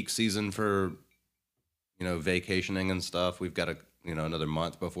really peak season for, vacationing and stuff. We've got another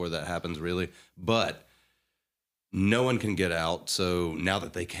month before that happens, really, but no one can get out. So now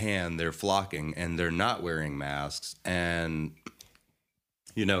that they can, they're flocking and they're not wearing masks. And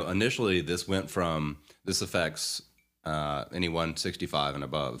initially this affects anyone 65 and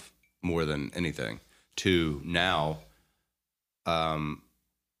above more than anything, to now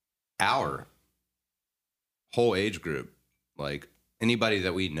our whole age group, like anybody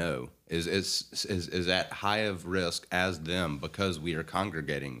that we know is at high of risk as them, because we are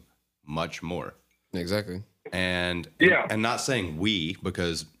congregating much more. Exactly. And not saying we,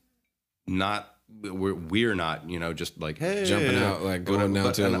 because we're not, just like, hey, jumping out, like going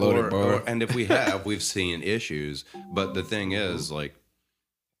down to a loaded bar. And if we have, we've seen issues. But the thing is, like,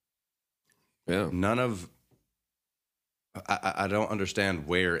 none of, I don't understand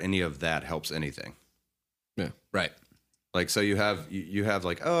where any of that helps anything. Yeah. Right. Like, so you have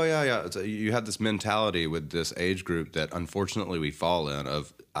like, oh yeah. You have this mentality with this age group that unfortunately we fall in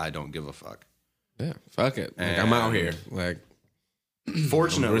of, I don't give a fuck. Yeah. Fuck it. Like, I'm out here. Like,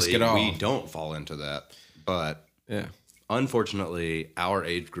 fortunately, we don't fall into that, but unfortunately, our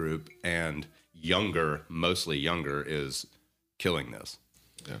age group and mostly younger, is killing this.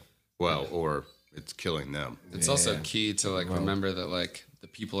 Yeah. Well, or it's killing them. It's also key to like remember that like the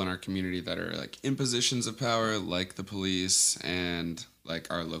people in our community that are like in positions of power, like the police and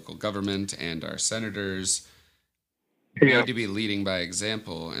like our local government and our senators, need to be leading by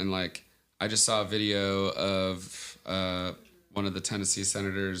example. And like I just saw a video of one of the Tennessee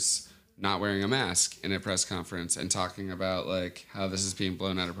senators not wearing a mask in a press conference and talking about like how this is being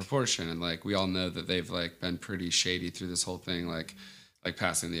blown out of proportion. And like we all know that they've like been pretty shady through this whole thing, like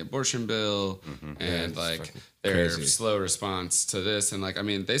passing the abortion bill and like their slow response to this. And like, I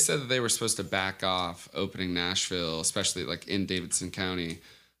mean, they said that they were supposed to back off opening Nashville, especially like in Davidson County,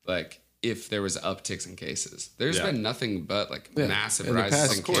 like if there was upticks in cases. There's been nothing but like massive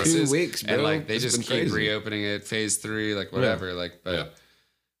rises in cases. 2 weeks, bro. And like they It's just been keep crazy. reopening it, phase 3, like whatever. Like, but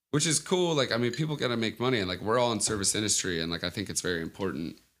which is cool. Like, I mean, people gotta make money, and like we're all in service industry, and like I think it's very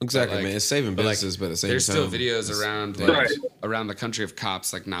important. Exactly, But, like, man. It's saving but, like, businesses, but at the same there's time, still videos around like around the country of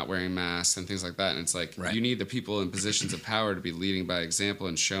cops like not wearing masks and things like that. And it's like you need the people in positions of power to be leading by example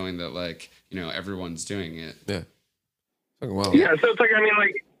and showing that like, everyone's doing it. Yeah. Fucking wild. Yeah, so it's like, I mean,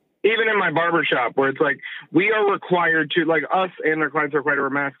 like, even in my barber shop, where it's like, we are required to, like, us and our clients are required to wear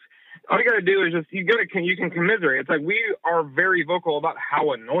masks. All you got to do is just, you can commiserate. It's like, we are very vocal about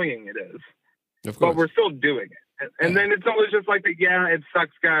how annoying it is. Of course. But we're still doing it. And then it's always just like, it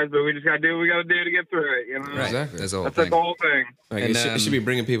sucks, guys, but we just got to do what we got to do to get through it, Right. Exactly. That's the whole That's thing. the whole thing. Like, And, it should be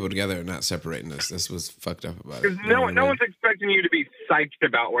bringing people together and not separating us. That's what's fucked up about it. Because no one's expecting you to be psyched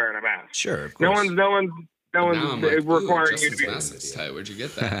about wearing a mask. Sure, of No course. one's Now I'm like, requiring you to Justin's be. mask is tight. Where'd you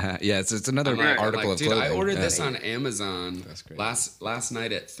get that? Yeah, it's another I'm like, article of dude, clothing. I ordered this on Amazon That's great. last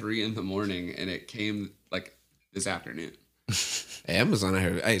night at 3 a.m, and it came like this afternoon. Amazon, I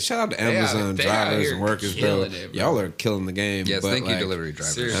heard. Hey, shout out to Amazon they out drivers here and workers, bro. killing it, bro. Y'all are killing the game. Yes, but thank you, like, delivery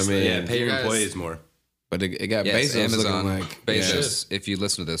drivers. seriously. I mean, Yeah, pay your You guys- employees more. But it got Yes, Bezos Amazon. looking like Bezos, if you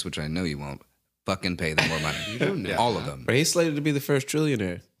listen to this, which I know you won't, fucking pay them more money. You don't know. All of them. But he's slated to be the first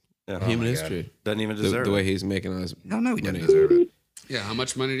trillionaire in human my God. history. Doesn't even The, deserve the way it. he's making all his No, he doesn't money. deserve it. Yeah, how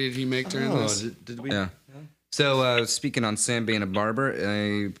much money did he make during Oh, this? did we? Yeah. So, speaking on Sam being a barber,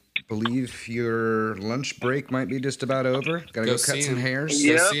 I believe your lunch break might be just about over. Gotta go cut see some him. hairs.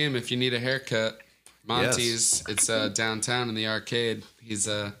 Go Yeah. see him if you need a haircut. Monty's. It's downtown in the arcade. He's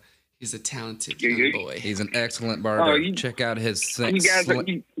a talented young boy. He's an excellent barber. Oh, you- Check out his You guys,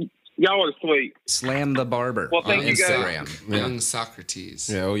 y'all are sweet. Slam the Barber Well, on thank you guys. Instagram. Young Socrates.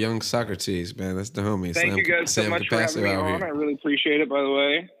 Yeah, oh, young Socrates, man. That's the homie. Thank you guys so much for having me on. I really appreciate it, by the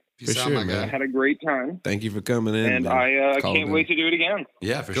way. Peace For out, sure, my man. I guy. had a great time. Thank you for coming in. And man. I Called can't in. wait to do it again.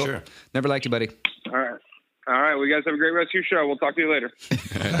 Yeah, for sure. Never liked you, buddy. All right. All right. Well, you guys have a great rest of your show. We'll talk to you later.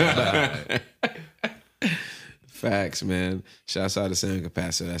 Facts, man. Shouts out to Sam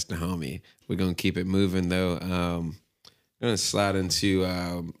Capasso. That's the homie. We're gonna keep it moving though. I'm gonna slide into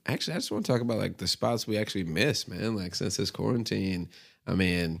actually I just want to talk about like the spots we actually missed, man. Like since this quarantine. I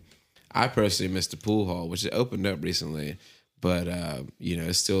mean, I personally missed the pool hall, which it opened up recently, but you know,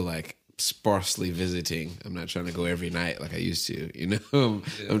 it's still like sparsely visiting. I'm not trying to go every night like I used to, you know.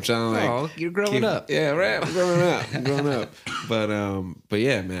 I'm trying to like Oh, you're growing up. Yeah, right. I'm growing up. I'm growing up. But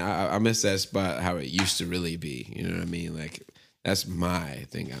yeah, man, I miss that spot how it used to really be. You know what I mean? Like that's my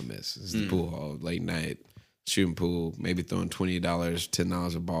thing I miss. Is the pool hall, late night, shooting pool, maybe throwing $20,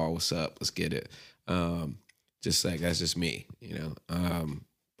 $10 a ball. What's up? Let's get it. Just like that's just me, you know.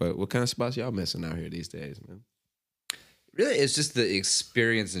 But what kind of spots y'all missing out here these days, man? Really, it's just the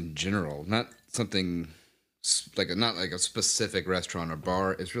experience in general, not something not like a specific restaurant or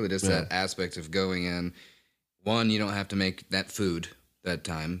bar. It's really just that aspect of going in. One, you don't have to make that food that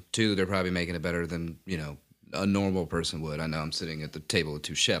time. Two, they're probably making it better than, you know, a normal person would. I know I'm sitting at the table with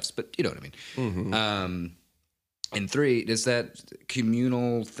two chefs, but you know what I mean. Mm-hmm. And three, it's that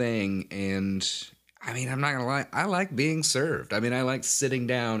communal thing. And I mean, I'm not gonna lie, I like being served. I mean, I like sitting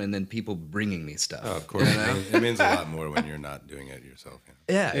down and then people bringing me stuff. Oh, of course. It means a lot more when you're not doing it yourself.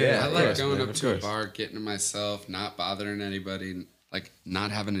 Yeah, I like course, going man, up of to a course. bar, getting to myself, not bothering anybody, like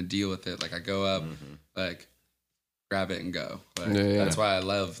not having to deal with it. Like I go up, like grab it and go. Like, Yeah. That's why I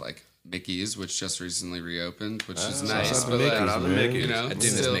love like Mickey's, which just recently reopened, which is shout nice. out to But Mickey's, like, man. you know, I do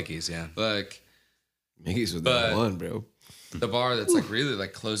miss still, Mickey's, yeah. like Mickey's with But- that one, bro. the bar that's like really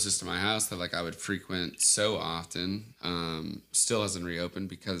like closest to my house that like I would frequent so often still hasn't reopened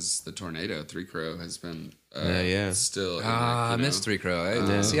because the tornado 3 Crow has been still in, I like, miss Three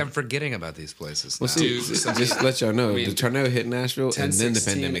Crow. See, I'm forgetting about these places now. Well, see, Dude, just let y'all know, I mean, the tornado hit Nashville, and then the 10/16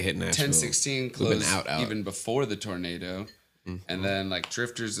 pandemic hit Nashville. 10/16 We've been closed out. even before the tornado. Mm-hmm. And then like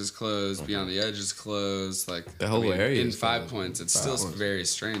Drifters is closed, Beyond the Edge is closed. Like The whole area in is 5 closed. points. It's 5 still points. very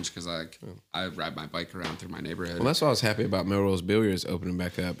strange because like I ride my bike around through my neighborhood. Well, that's why I was happy about Melrose Billiards opening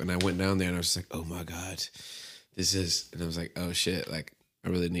back up, and I went down there and I was just like, "Oh my god, this is," and I was like, "Oh shit, like I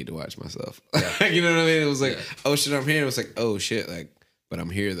really need to watch myself." You know what I mean? It was like, "Oh shit, I'm here." It was like, "Oh shit, like." But I'm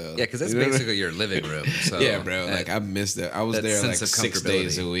here though. Yeah, because that's You know what I mean? basically your living room. So Yeah, bro. Like I missed that. I was that there like sense of 6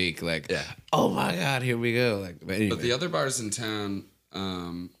 days comfortability. a week. Like, Yeah. oh my god, here we go. Like, but anyway, But the other bars in town,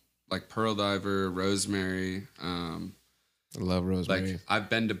 like Pearl Diver, Rosemary, I love like Rosemary. I've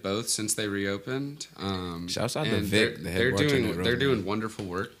been to both since they reopened. Shouts out to and Vic, the head they're bartender at doing Rosemary. wonderful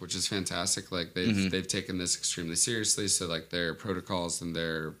work, which is fantastic. Like they've taken this extremely seriously. So like their protocols and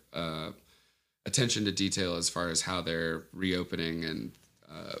their attention to detail as far as how they're reopening and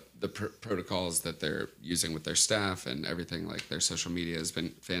the protocols that they're using with their staff and everything, like their social media has been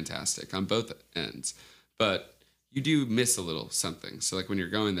fantastic on both ends. But you do miss a little something. So like when you're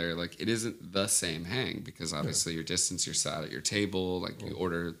going there, like it isn't the same hang because obviously your distance, you're sat at your table, like you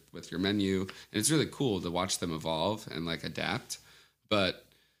order with your menu, and it's really cool to watch them evolve and like adapt. But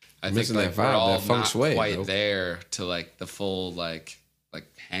I think Missing like that we're vibe, all that feng not shui, quite bro. there to like the full like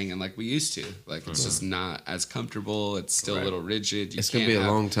hanging like we used to. Like it's just not as comfortable. It's still a little rigid. It's gonna be a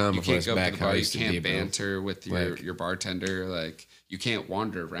long time before it's back how it You used to can't be, bro. banter with your Like- your bartender. Like you can't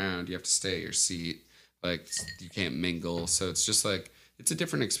wander around. You have to stay at your seat. Like you can't mingle. So it's just like it's a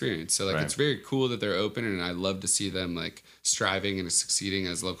different experience. So like Right. it's very cool that they're open, and I love to see them like striving and succeeding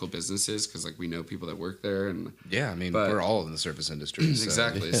as local businesses because like we know people that work there and yeah, I mean, But- we're all in the service industry. So.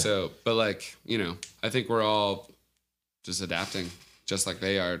 exactly. So, but like you know, I think we're all just adapting, just like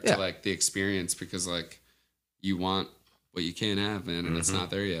they are Yeah. to like the experience because like you want what you can't have, man, and it's not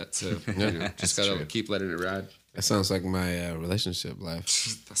there yet. So you know, just gotta keep letting it ride. that sounds like my relationship life.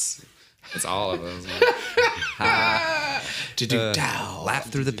 That's, It's all of us. Laugh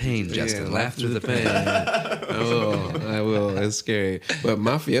through the pain, Justin. Laugh through the pain. Oh, I will. It's scary. But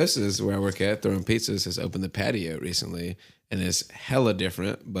Mafiosa's, where I work at, throwing pizzas, has opened the patio recently, and it's hella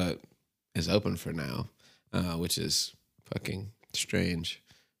different, but it's open for now, which is fucking strange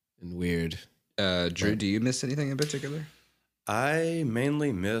and weird. Drew, do you miss anything in particular? I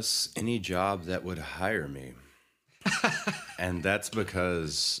mainly miss any job that would hire me. And that's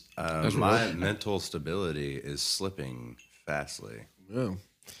because my mental stability is slipping fastly. Oh.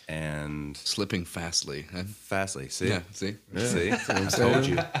 And Slipping fastly. Huh? fastly. See? Yeah, see? See? I told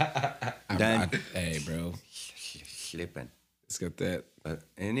you. Done. Hey, bro. Slipping. It's got that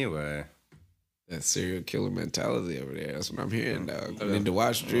Anyway. serial killer mentality over there. That's what I'm hearing, dog. I need to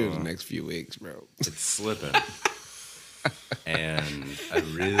watch Drew the next few weeks, bro. It's slipping. And I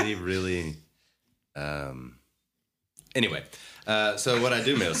really, anyway, so what I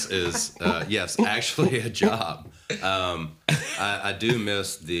do miss is, yes, actually a job. I do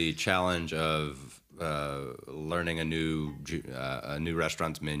miss the challenge of learning a new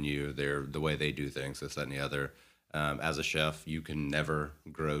restaurant's menu, the way they do things, this, that, and the other. As a chef, you can never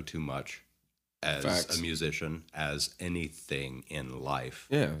grow too much. As Facts. a musician, as anything in life.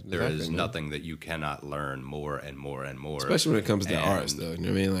 Yeah, There exactly, is man. nothing that you cannot learn more and more and more. Especially when it comes to And- arts, though. You know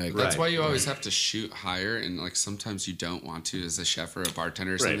what I mean? Like, That's Right. why you always have to shoot higher, and like sometimes you don't want to as a chef or a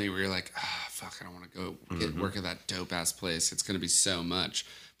bartender or Right. something where you're like, fuck, I don't want to go get work at that dope ass place. It's gonna be so much.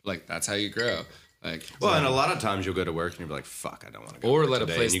 Like that's how you grow. Like Well, and a lot of times you'll go to work and you'll be like, fuck, I don't want to go Or to work let a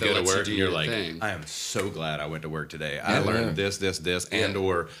today. place and you that go to lets you work do and you're your like, thing. I am so glad I went to work today. I learned this, and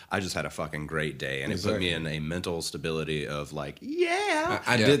or I just had a fucking great day. And it put me in a mental stability of like,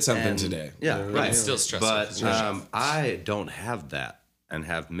 I did something and- today. Yeah, You know what I right. mean? It's still stressful But 'cause you're a chef. I don't have that and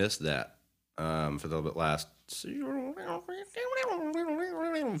have missed that for the last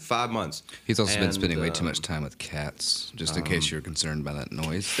 5 months. He's also been And, spending way too much time with cats, just in case you're concerned by that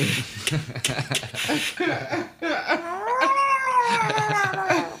noise.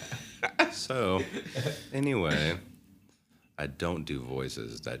 So, anyway, I don't do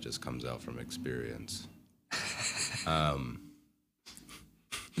voices. That just comes out from experience.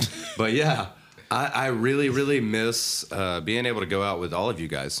 But yeah, I really miss being able to go out with all of you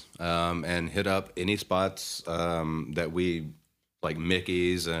guys and hit up any spots that we like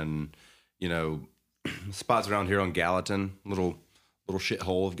Mickey's and spots around here on Gallatin, little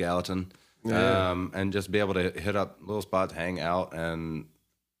shithole of Gallatin, and just be able to hit up little spots, hang out, and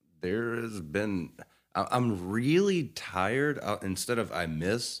there has been. I'm really tired. Instead of I'm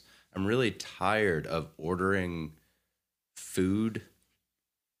really tired of ordering food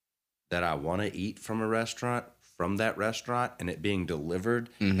that I want to eat from that restaurant, and it being delivered,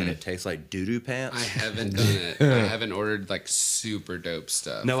 and it tastes like doo-doo pants. I haven't done it. I haven't ordered like super dope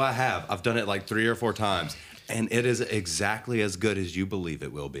stuff. No, I have. I've done it like 3 or 4 times, and it is exactly as good as you believe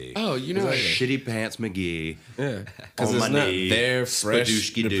it will be. Oh, you know, Shitty Pants McGee. Yeah. Because On it's my not knee, their fresh,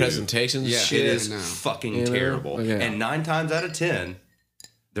 Spadooshki the doo. presentations Yeah. shit It I is know. fucking You know? terrible. Okay. And 9 times out of 10,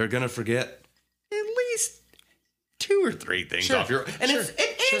 they're gonna forget at least 2 or 3 things off your. And it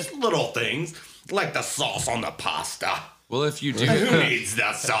is little things like the sauce on the pasta. well, if you do, Who needs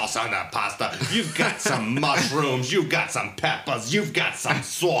the sauce on the pasta? You've got some mushrooms. You've got some peppers. You've got some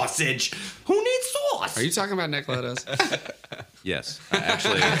sausage. Who needs sauce? are you talking about Nick Lettuce? Yes, I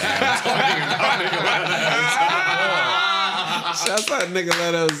actually am. Shouts out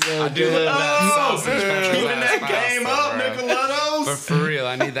Nicoletto's. I do love that sausage. Keeping that game up, But Nicolettos. for real,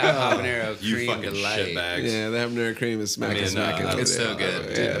 I need that habanero You cream fucking delight. shitbags. Yeah, the habanero cream is smacking, smacking. over It's so there.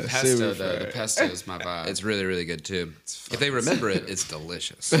 good. Dude, Yeah, the pesto super though, the fire. pesto is my vibe. It's really, really good too. If they remember it, it's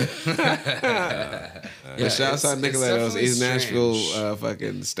delicious. But shouts out Nicoletto's. definitely He's Nashville strange.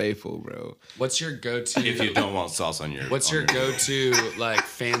 fucking staple, bro. What's your go-to? If you don't want sauce on your, What's on your go-to like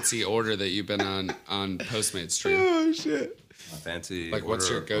fancy order that you've been on Postmates, Drew? Oh shit. fancy? Like, what's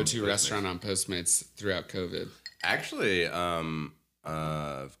order your go-to from restaurant on Postmates throughout COVID? Actually,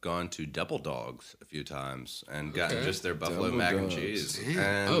 I've gone to Double Dogs a few times and gotten Okay. just their buffalo Double mac and Dogs. cheese. Damn.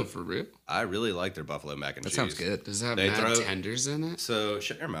 And Oh, for real? I really like their buffalo mac and That cheese. sounds good. Does it have They mad throw- tenders in it? So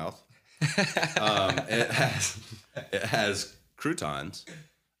shut your mouth. It has croutons,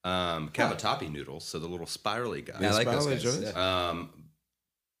 cavatappi noodles, so the little spirally guys. I like those Spirally guys. joints? Yeah.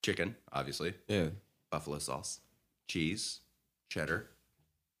 Chicken, obviously, Yeah. buffalo sauce, cheese, cheddar.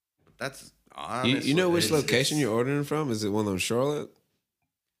 That's You honestly, know which it's- location you're ordering from? Is it one of them Charlotte?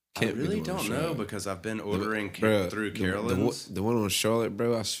 can't be really the one on don't know Charlotte. because I've been ordering Bro, through the Carolyn's. one on Charlotte,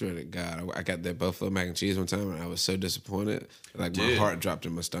 bro. I swear to God, I got that buffalo mac and cheese one time, and I was so disappointed. Like my Dude. heart dropped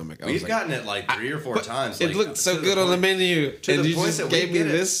in my stomach. I We've was like, gotten it like 3 or 4 times. it like, looked so to the good on the point- menu, to and the you point just that we gave me get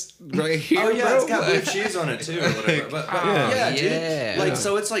it. this right here, Oh yeah, bro. it's got blue Like, cheese on it too, or whatever. But yeah. dude. Yeah. Like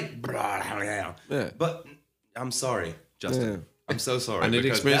so, it's like. Yeah. But I'm sorry, Justin. Yeah. I'm so sorry. I need to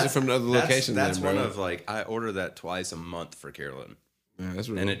because experience it that's- from the other location That's then, one bro. of like I order that twice a month for Carolyn, Yeah, that's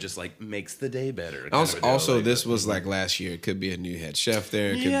real. and it just like makes the day better. kind Also, of a deal, also like, this was like last year. It could be a new head chef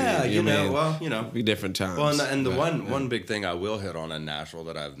there. It could yeah, be, you know, what I mean? well, you know, be different times. well, and the But, one big thing I will hit on in Nashville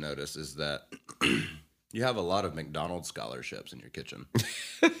that I've noticed is that you have a lot of McDonald's scholarships in your kitchen.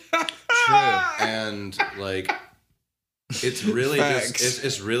 True. And like it's really Facts.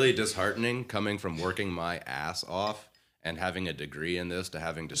 it's really disheartening coming from working my ass off and having a degree in this to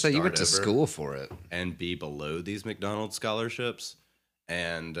having to So start you went to over school for it. and be below these McDonald's scholarships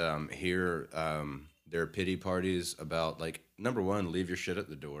and hear their pity parties about like number one, leave your shit at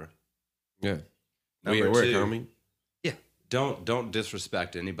the door. yeah. Number We at work, two, homie. don't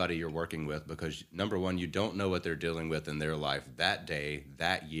disrespect anybody you're working with because number one, you don't know what they're dealing with in their life that day,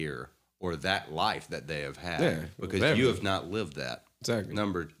 that year, or that life that they have had Yeah, because whatever. you have not lived that. Exactly.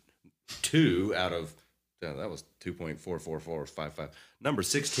 Number 2 out of that was 2.44455. Number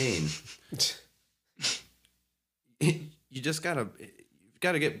 16. You just gotta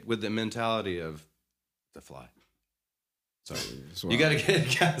get with the mentality of the fly. Sorry, That's you wild. gotta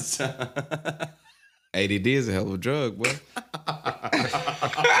get guys. ADD is a hell of a drug, boy.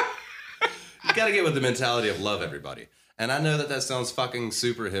 You got to get with the mentality of love everybody. And I know that sounds fucking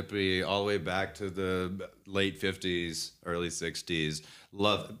super hippie all the way back to the late 50s, early 60s.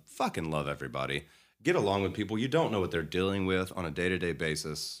 Fucking love everybody. Get along with people. You don't know what they're dealing with on a day-to-day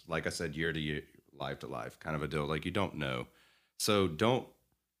basis. Like I said, year to year, life to life kind of a deal. Like you don't know. So don't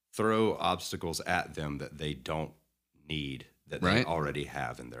throw obstacles at them that they don't need, that they Right. already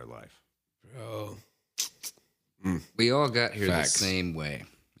have in their life. Bro, We all got here Facts. the same way.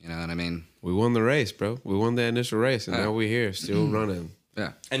 You know what I mean? we won the race, bro. We won the initial race, and now we're here, still running.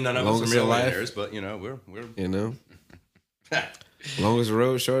 Yeah. And none of Long us as are your life- millionaires, but you know, we're You know, long as the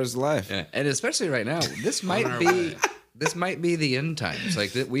road, short as life. Yeah. And especially right now, this might our be way. this might be the end times.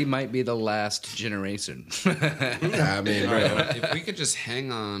 Like that, we might be the last generation. I mean, bro. If we could just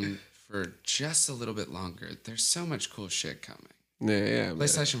hang on for just a little bit longer, there's so much cool shit coming. Yeah, man.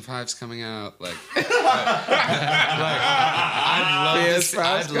 PlayStation 5's coming out.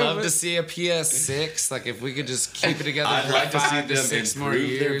 I'd love to see a PS6. Like if we could just keep it together I'd for like to see 5 to them 6 more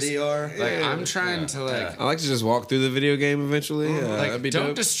improve their years. VR. Like I'm trying to like I like to just walk through the video game eventually. That'd be don't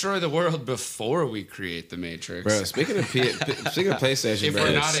dope. destroy the world before we create the Matrix. Bro, speaking of PlayStation, If bro,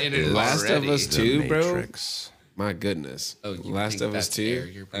 we're not in it Last already. of Us 2, bro. Matrix. My goodness. Oh, you Last think of Us that's 2. air?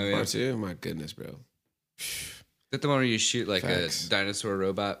 You're Oh, yeah. Part 2. My goodness, bro. Is that the one where you shoot like Facts. a dinosaur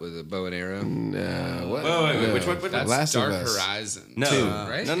robot with a bow and arrow? Nah, what? Wait, No. which one? That's Last of Dark Us. Horizon. No,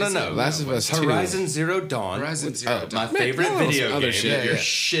 right? no, no, Is no. it? Last of Us 2. Horizon Zero Dawn. Horizon Zero My Dawn. favorite Man, that was video some other game. shit. You're Yeah.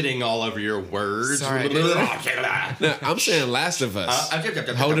 shitting all over your words. Sorry. No, I'm saying Last of Us.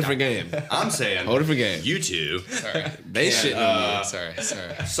 Whole different game. I'm saying Whole different game. you two Sorry. They shit on you.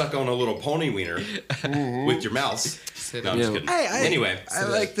 Sorry. suck on a little pony wiener with your mouse. No, I'm just Yeah. kidding. Anyway, Anyway, I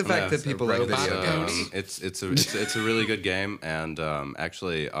like the fact that people like robot video goat. games. it's a really good game, and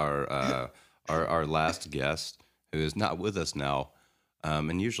actually our last guest, who is not with us now,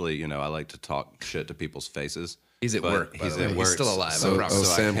 and usually I like to talk shit to people's faces. He's at but work, by He's the way. at He's work. still alive, I So,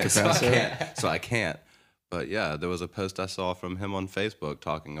 promise. Sam Capasso. So I can't. But yeah, there was a post I saw from him on Facebook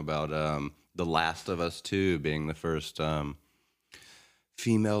talking about The Last of Us 2 being the first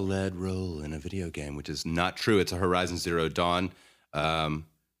female-led role in a video game, which is not true. It's a Horizon Zero Dawn,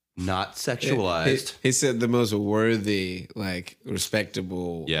 not sexualized. He said the most worthy, like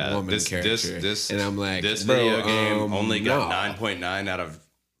respectable Yeah, woman this character. And I'm like, this bro, video game only got no. 9.9 out of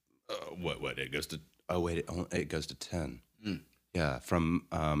what it goes to. Oh wait, it goes to 10. Yeah, from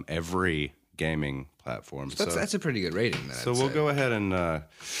every gaming platform. That's a pretty good rating. Then So I'd we'll say. go ahead and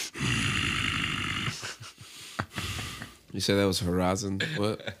You said that was Horizon.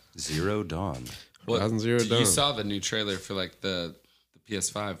 What? Zero Dawn. Horizon Zero Dawn. You saw the new trailer for like the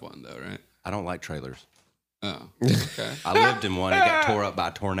PS5 one though, right? I don't like trailers. Oh, okay, I lived in one. It got tore up by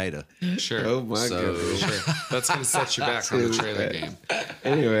a tornado. sure. Oh my So- goodness. That's gonna set you back on the trailer game.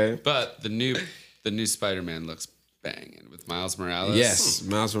 Anyway. But the new Spider-Man looks banging with Miles Morales. Yes,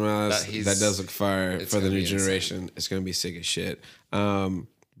 Miles Morales. That That does look fire it's for the gonna new be insane. generation. It's gonna be sick as shit.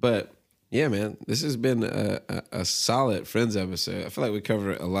 But yeah, man, this has been a solid Friends episode. I feel like we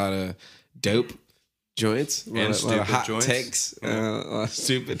covered a lot of dope joints, a lot of stupid hot joints. takes, a lot of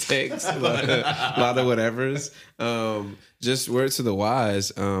stupid takes, a lot of whatevers. Just words to the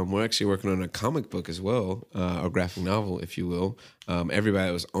wise. We're actually working on a comic book as well, a graphic novel, if you will. Everybody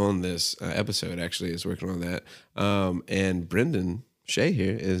that was on this episode actually is working on that. And Brendan Shea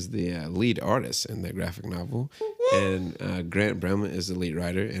here is the lead artist in that graphic novel. And Grant Bremen is the lead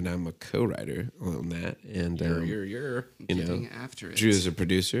writer, and I'm a co-writer on that. And You're getting after it. Drew is a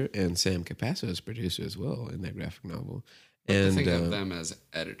producer, and Sam Capasso is a producer as well in that graphic novel. I And think of them as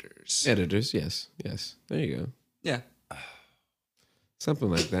editors. editors, yes. There you go. Yeah. Something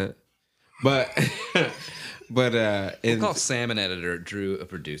like that. But We'll call Sam an editor, Drew a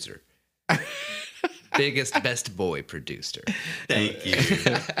producer. Biggest, best boy producer. Thank you.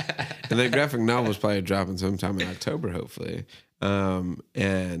 and that graphic novel is probably dropping sometime in October, hopefully.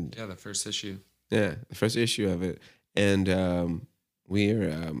 And Yeah, the first issue. yeah, the first issue of it. And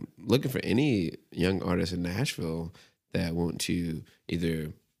we're looking for any young artists in Nashville that want to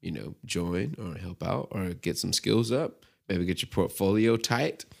either, join or help out or get some skills up. Maybe get your portfolio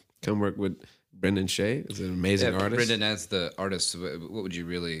tight. Come work with Brendan Shea. He's an amazing artist. Brendan, as the artist, what would you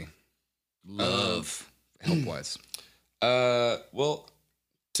really love help-wise? Well,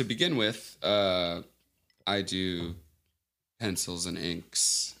 to begin with, I do pencils and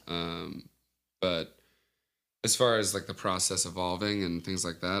inks. But as far as like the process evolving and things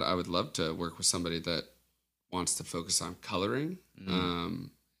like that, I would love to work with somebody that wants to focus on coloring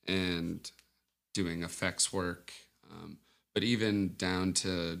and doing effects work. But even down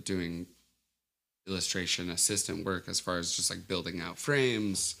to doing illustration assistant work as far as just like building out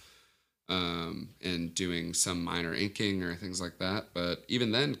frames and doing some minor inking or things like that. But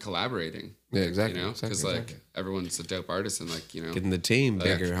even then, collaborating. Yeah, exactly. Because everyone's a dope artist and getting the team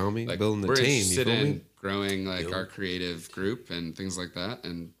bigger, homie. Building the we're team. You interested feel in me? growing our creative group and things like that.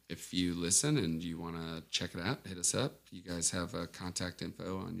 And if you listen and you want to check it out, hit us up. You guys have contact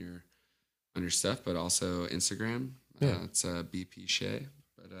info on your stuff, but also Instagram. Yeah. It's BP Shea.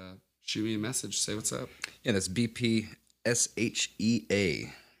 But shoot me a message. Say what's up. Yeah, that's BPSHEA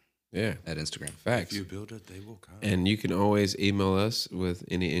Yeah. at Instagram. Facts. If you build it, they will come. And you can always email us with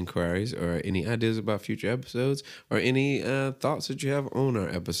any inquiries or any ideas about future episodes or any thoughts that you have on our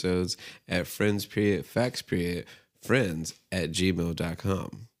episodes at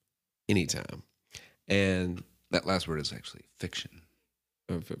friends@gmail.com anytime. And That last word is actually fiction.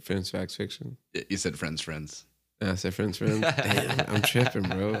 friends, facts, fiction. You said friends. I said friends. Damn, I'm tripping,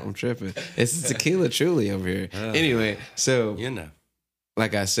 bro. I'm tripping. It's tequila truly over here. Anyway, so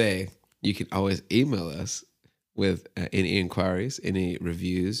like I say, you can always email us with any inquiries, any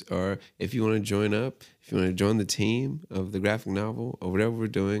reviews, or if you want to join up, if you want to join the team of the graphic novel or whatever we're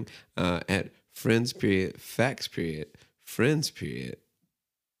doing at friends.facts. Friends. Damn,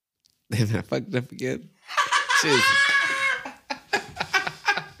 I fucked up again. Jesus.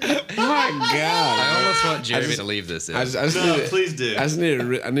 My God. I almost want Jeremy to leave this in. I just No, need it, please do. I just need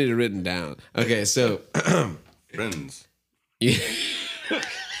it. I need it written down. Okay, so Friends.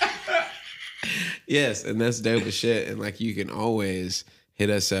 yes, and that's dope as shit. And like, you can always hit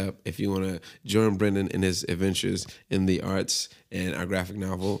us up if you want to join Brendan in his adventures in the arts and our graphic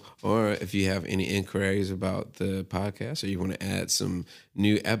novel, or if you have any inquiries about the podcast, or you want to add some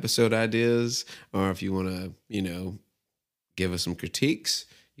new episode ideas, or if you want to, give us some critiques.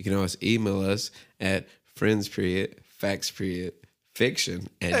 You can always email us at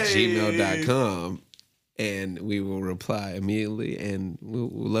friends.facts.fiction@gmail.com, and we will reply immediately, and we'll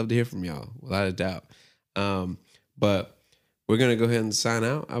love to hear from y'all, without a doubt. But we're going to go ahead and sign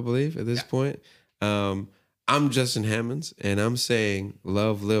out, I believe, at this point. I'm Justin Hammonds, and I'm saying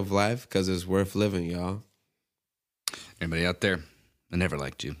love, live life, because it's worth living, y'all. Anybody out there? I never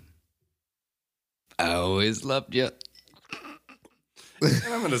liked you. I always loved you.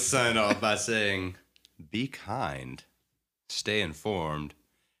 And I'm going to sign off by saying, be kind, stay informed,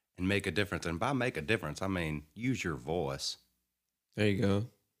 and make a difference. And by make a difference, I mean use your voice. There you go.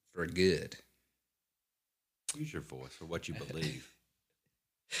 For good. Use your voice for what you believe.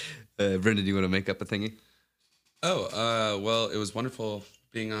 Brendan, do you want to make up a thingy? Well, it was wonderful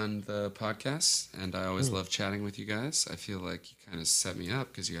being on the podcast, and I always love chatting with you guys. I feel like you kind of set me up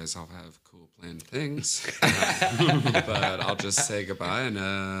because you guys all have cool planned things. But I'll just say goodbye and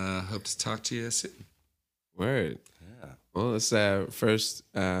hope to talk to you soon. Word. Yeah. Well, it's our first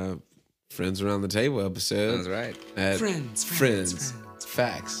Friends Around the Table episode. That's right. At Friends,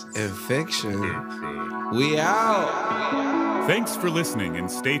 Facts, and Fiction. We out. Thanks for listening and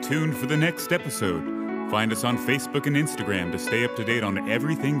stay tuned for the next episode. Find us on Facebook and Instagram to stay up to date on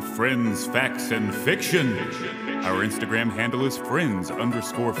everything Friends, Facts, and Fiction. Our Instagram handle is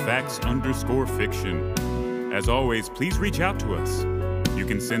friends_facts_fiction. As always, please reach out to us. You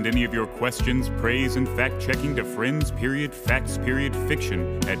can send any of your questions, praise, and fact-checking to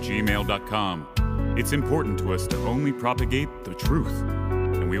friends.facts.fiction@gmail.com. It's important to us to only propagate the truth,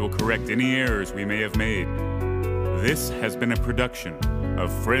 and we will correct any errors we may have made. This has been a production of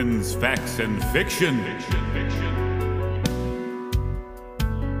Friends, Facts, and Fiction.